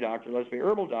 Let's Play Doctor, Let's Play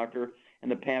Herbal Doctor,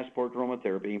 and the Passport to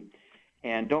Aromatherapy.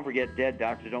 And don't forget, Dead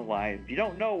Doctors Don't Lie. If you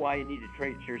don't know why you need to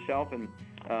treat yourself and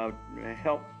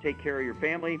help take care of your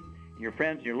family, your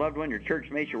friends, your loved one, your church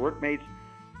mates, your workmates,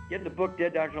 get the book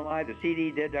Dead Doctors Don't Lie, the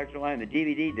CD Dead Doctors Don't Lie, and the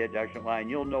DVD Dead Doctors Don't Lie,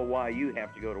 and you'll know why you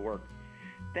have to go to work.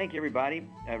 Thank you, everybody.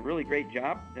 A really great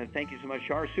job. Thank you so much,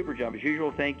 Shar. Super job as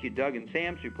usual. Thank you, Doug and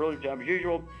Sam. Superlative job as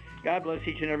usual. God bless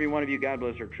each and every one of you. God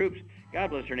bless our troops. God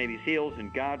bless our Navy SEALs,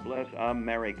 and God bless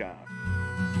America.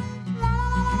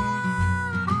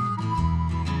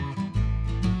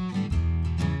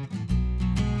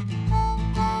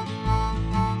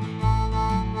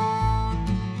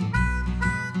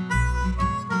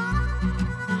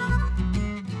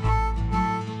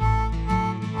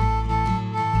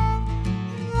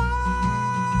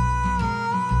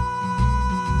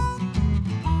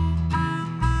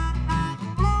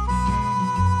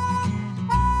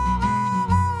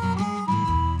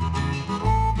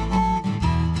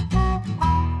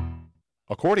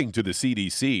 According to the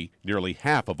CDC, nearly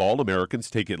half of all Americans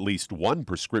take at least one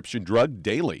prescription drug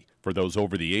daily. For those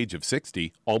over the age of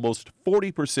 60, almost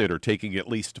 40% are taking at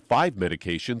least 5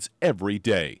 medications every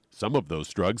day, some of those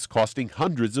drugs costing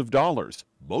hundreds of dollars.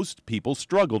 Most people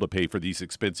struggle to pay for these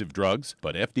expensive drugs,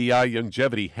 but FDI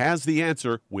Youngevity has the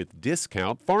answer with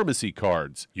discount pharmacy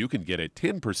cards. You can get a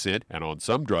 10% and on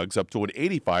some drugs up to an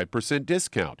 85%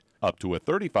 discount, up to a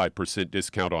 35%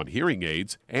 discount on hearing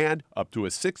aids, and up to a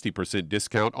 60%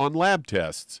 discount on lab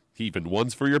tests, even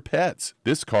ones for your pets.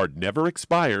 This card never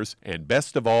expires, and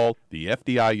best of all, the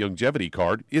FDI Youngevity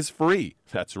card is free.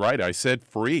 That's right, I said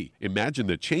free. Imagine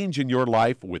the change in your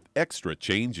life with extra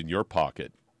change in your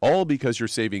pocket. All because you're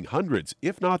saving hundreds,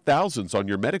 if not thousands, on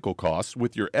your medical costs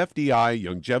with your FDI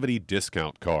Youngevity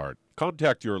discount card.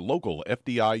 Contact your local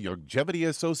FDI Youngevity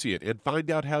associate and find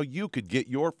out how you could get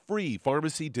your free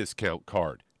pharmacy discount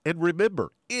card. And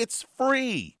remember, it's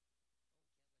free!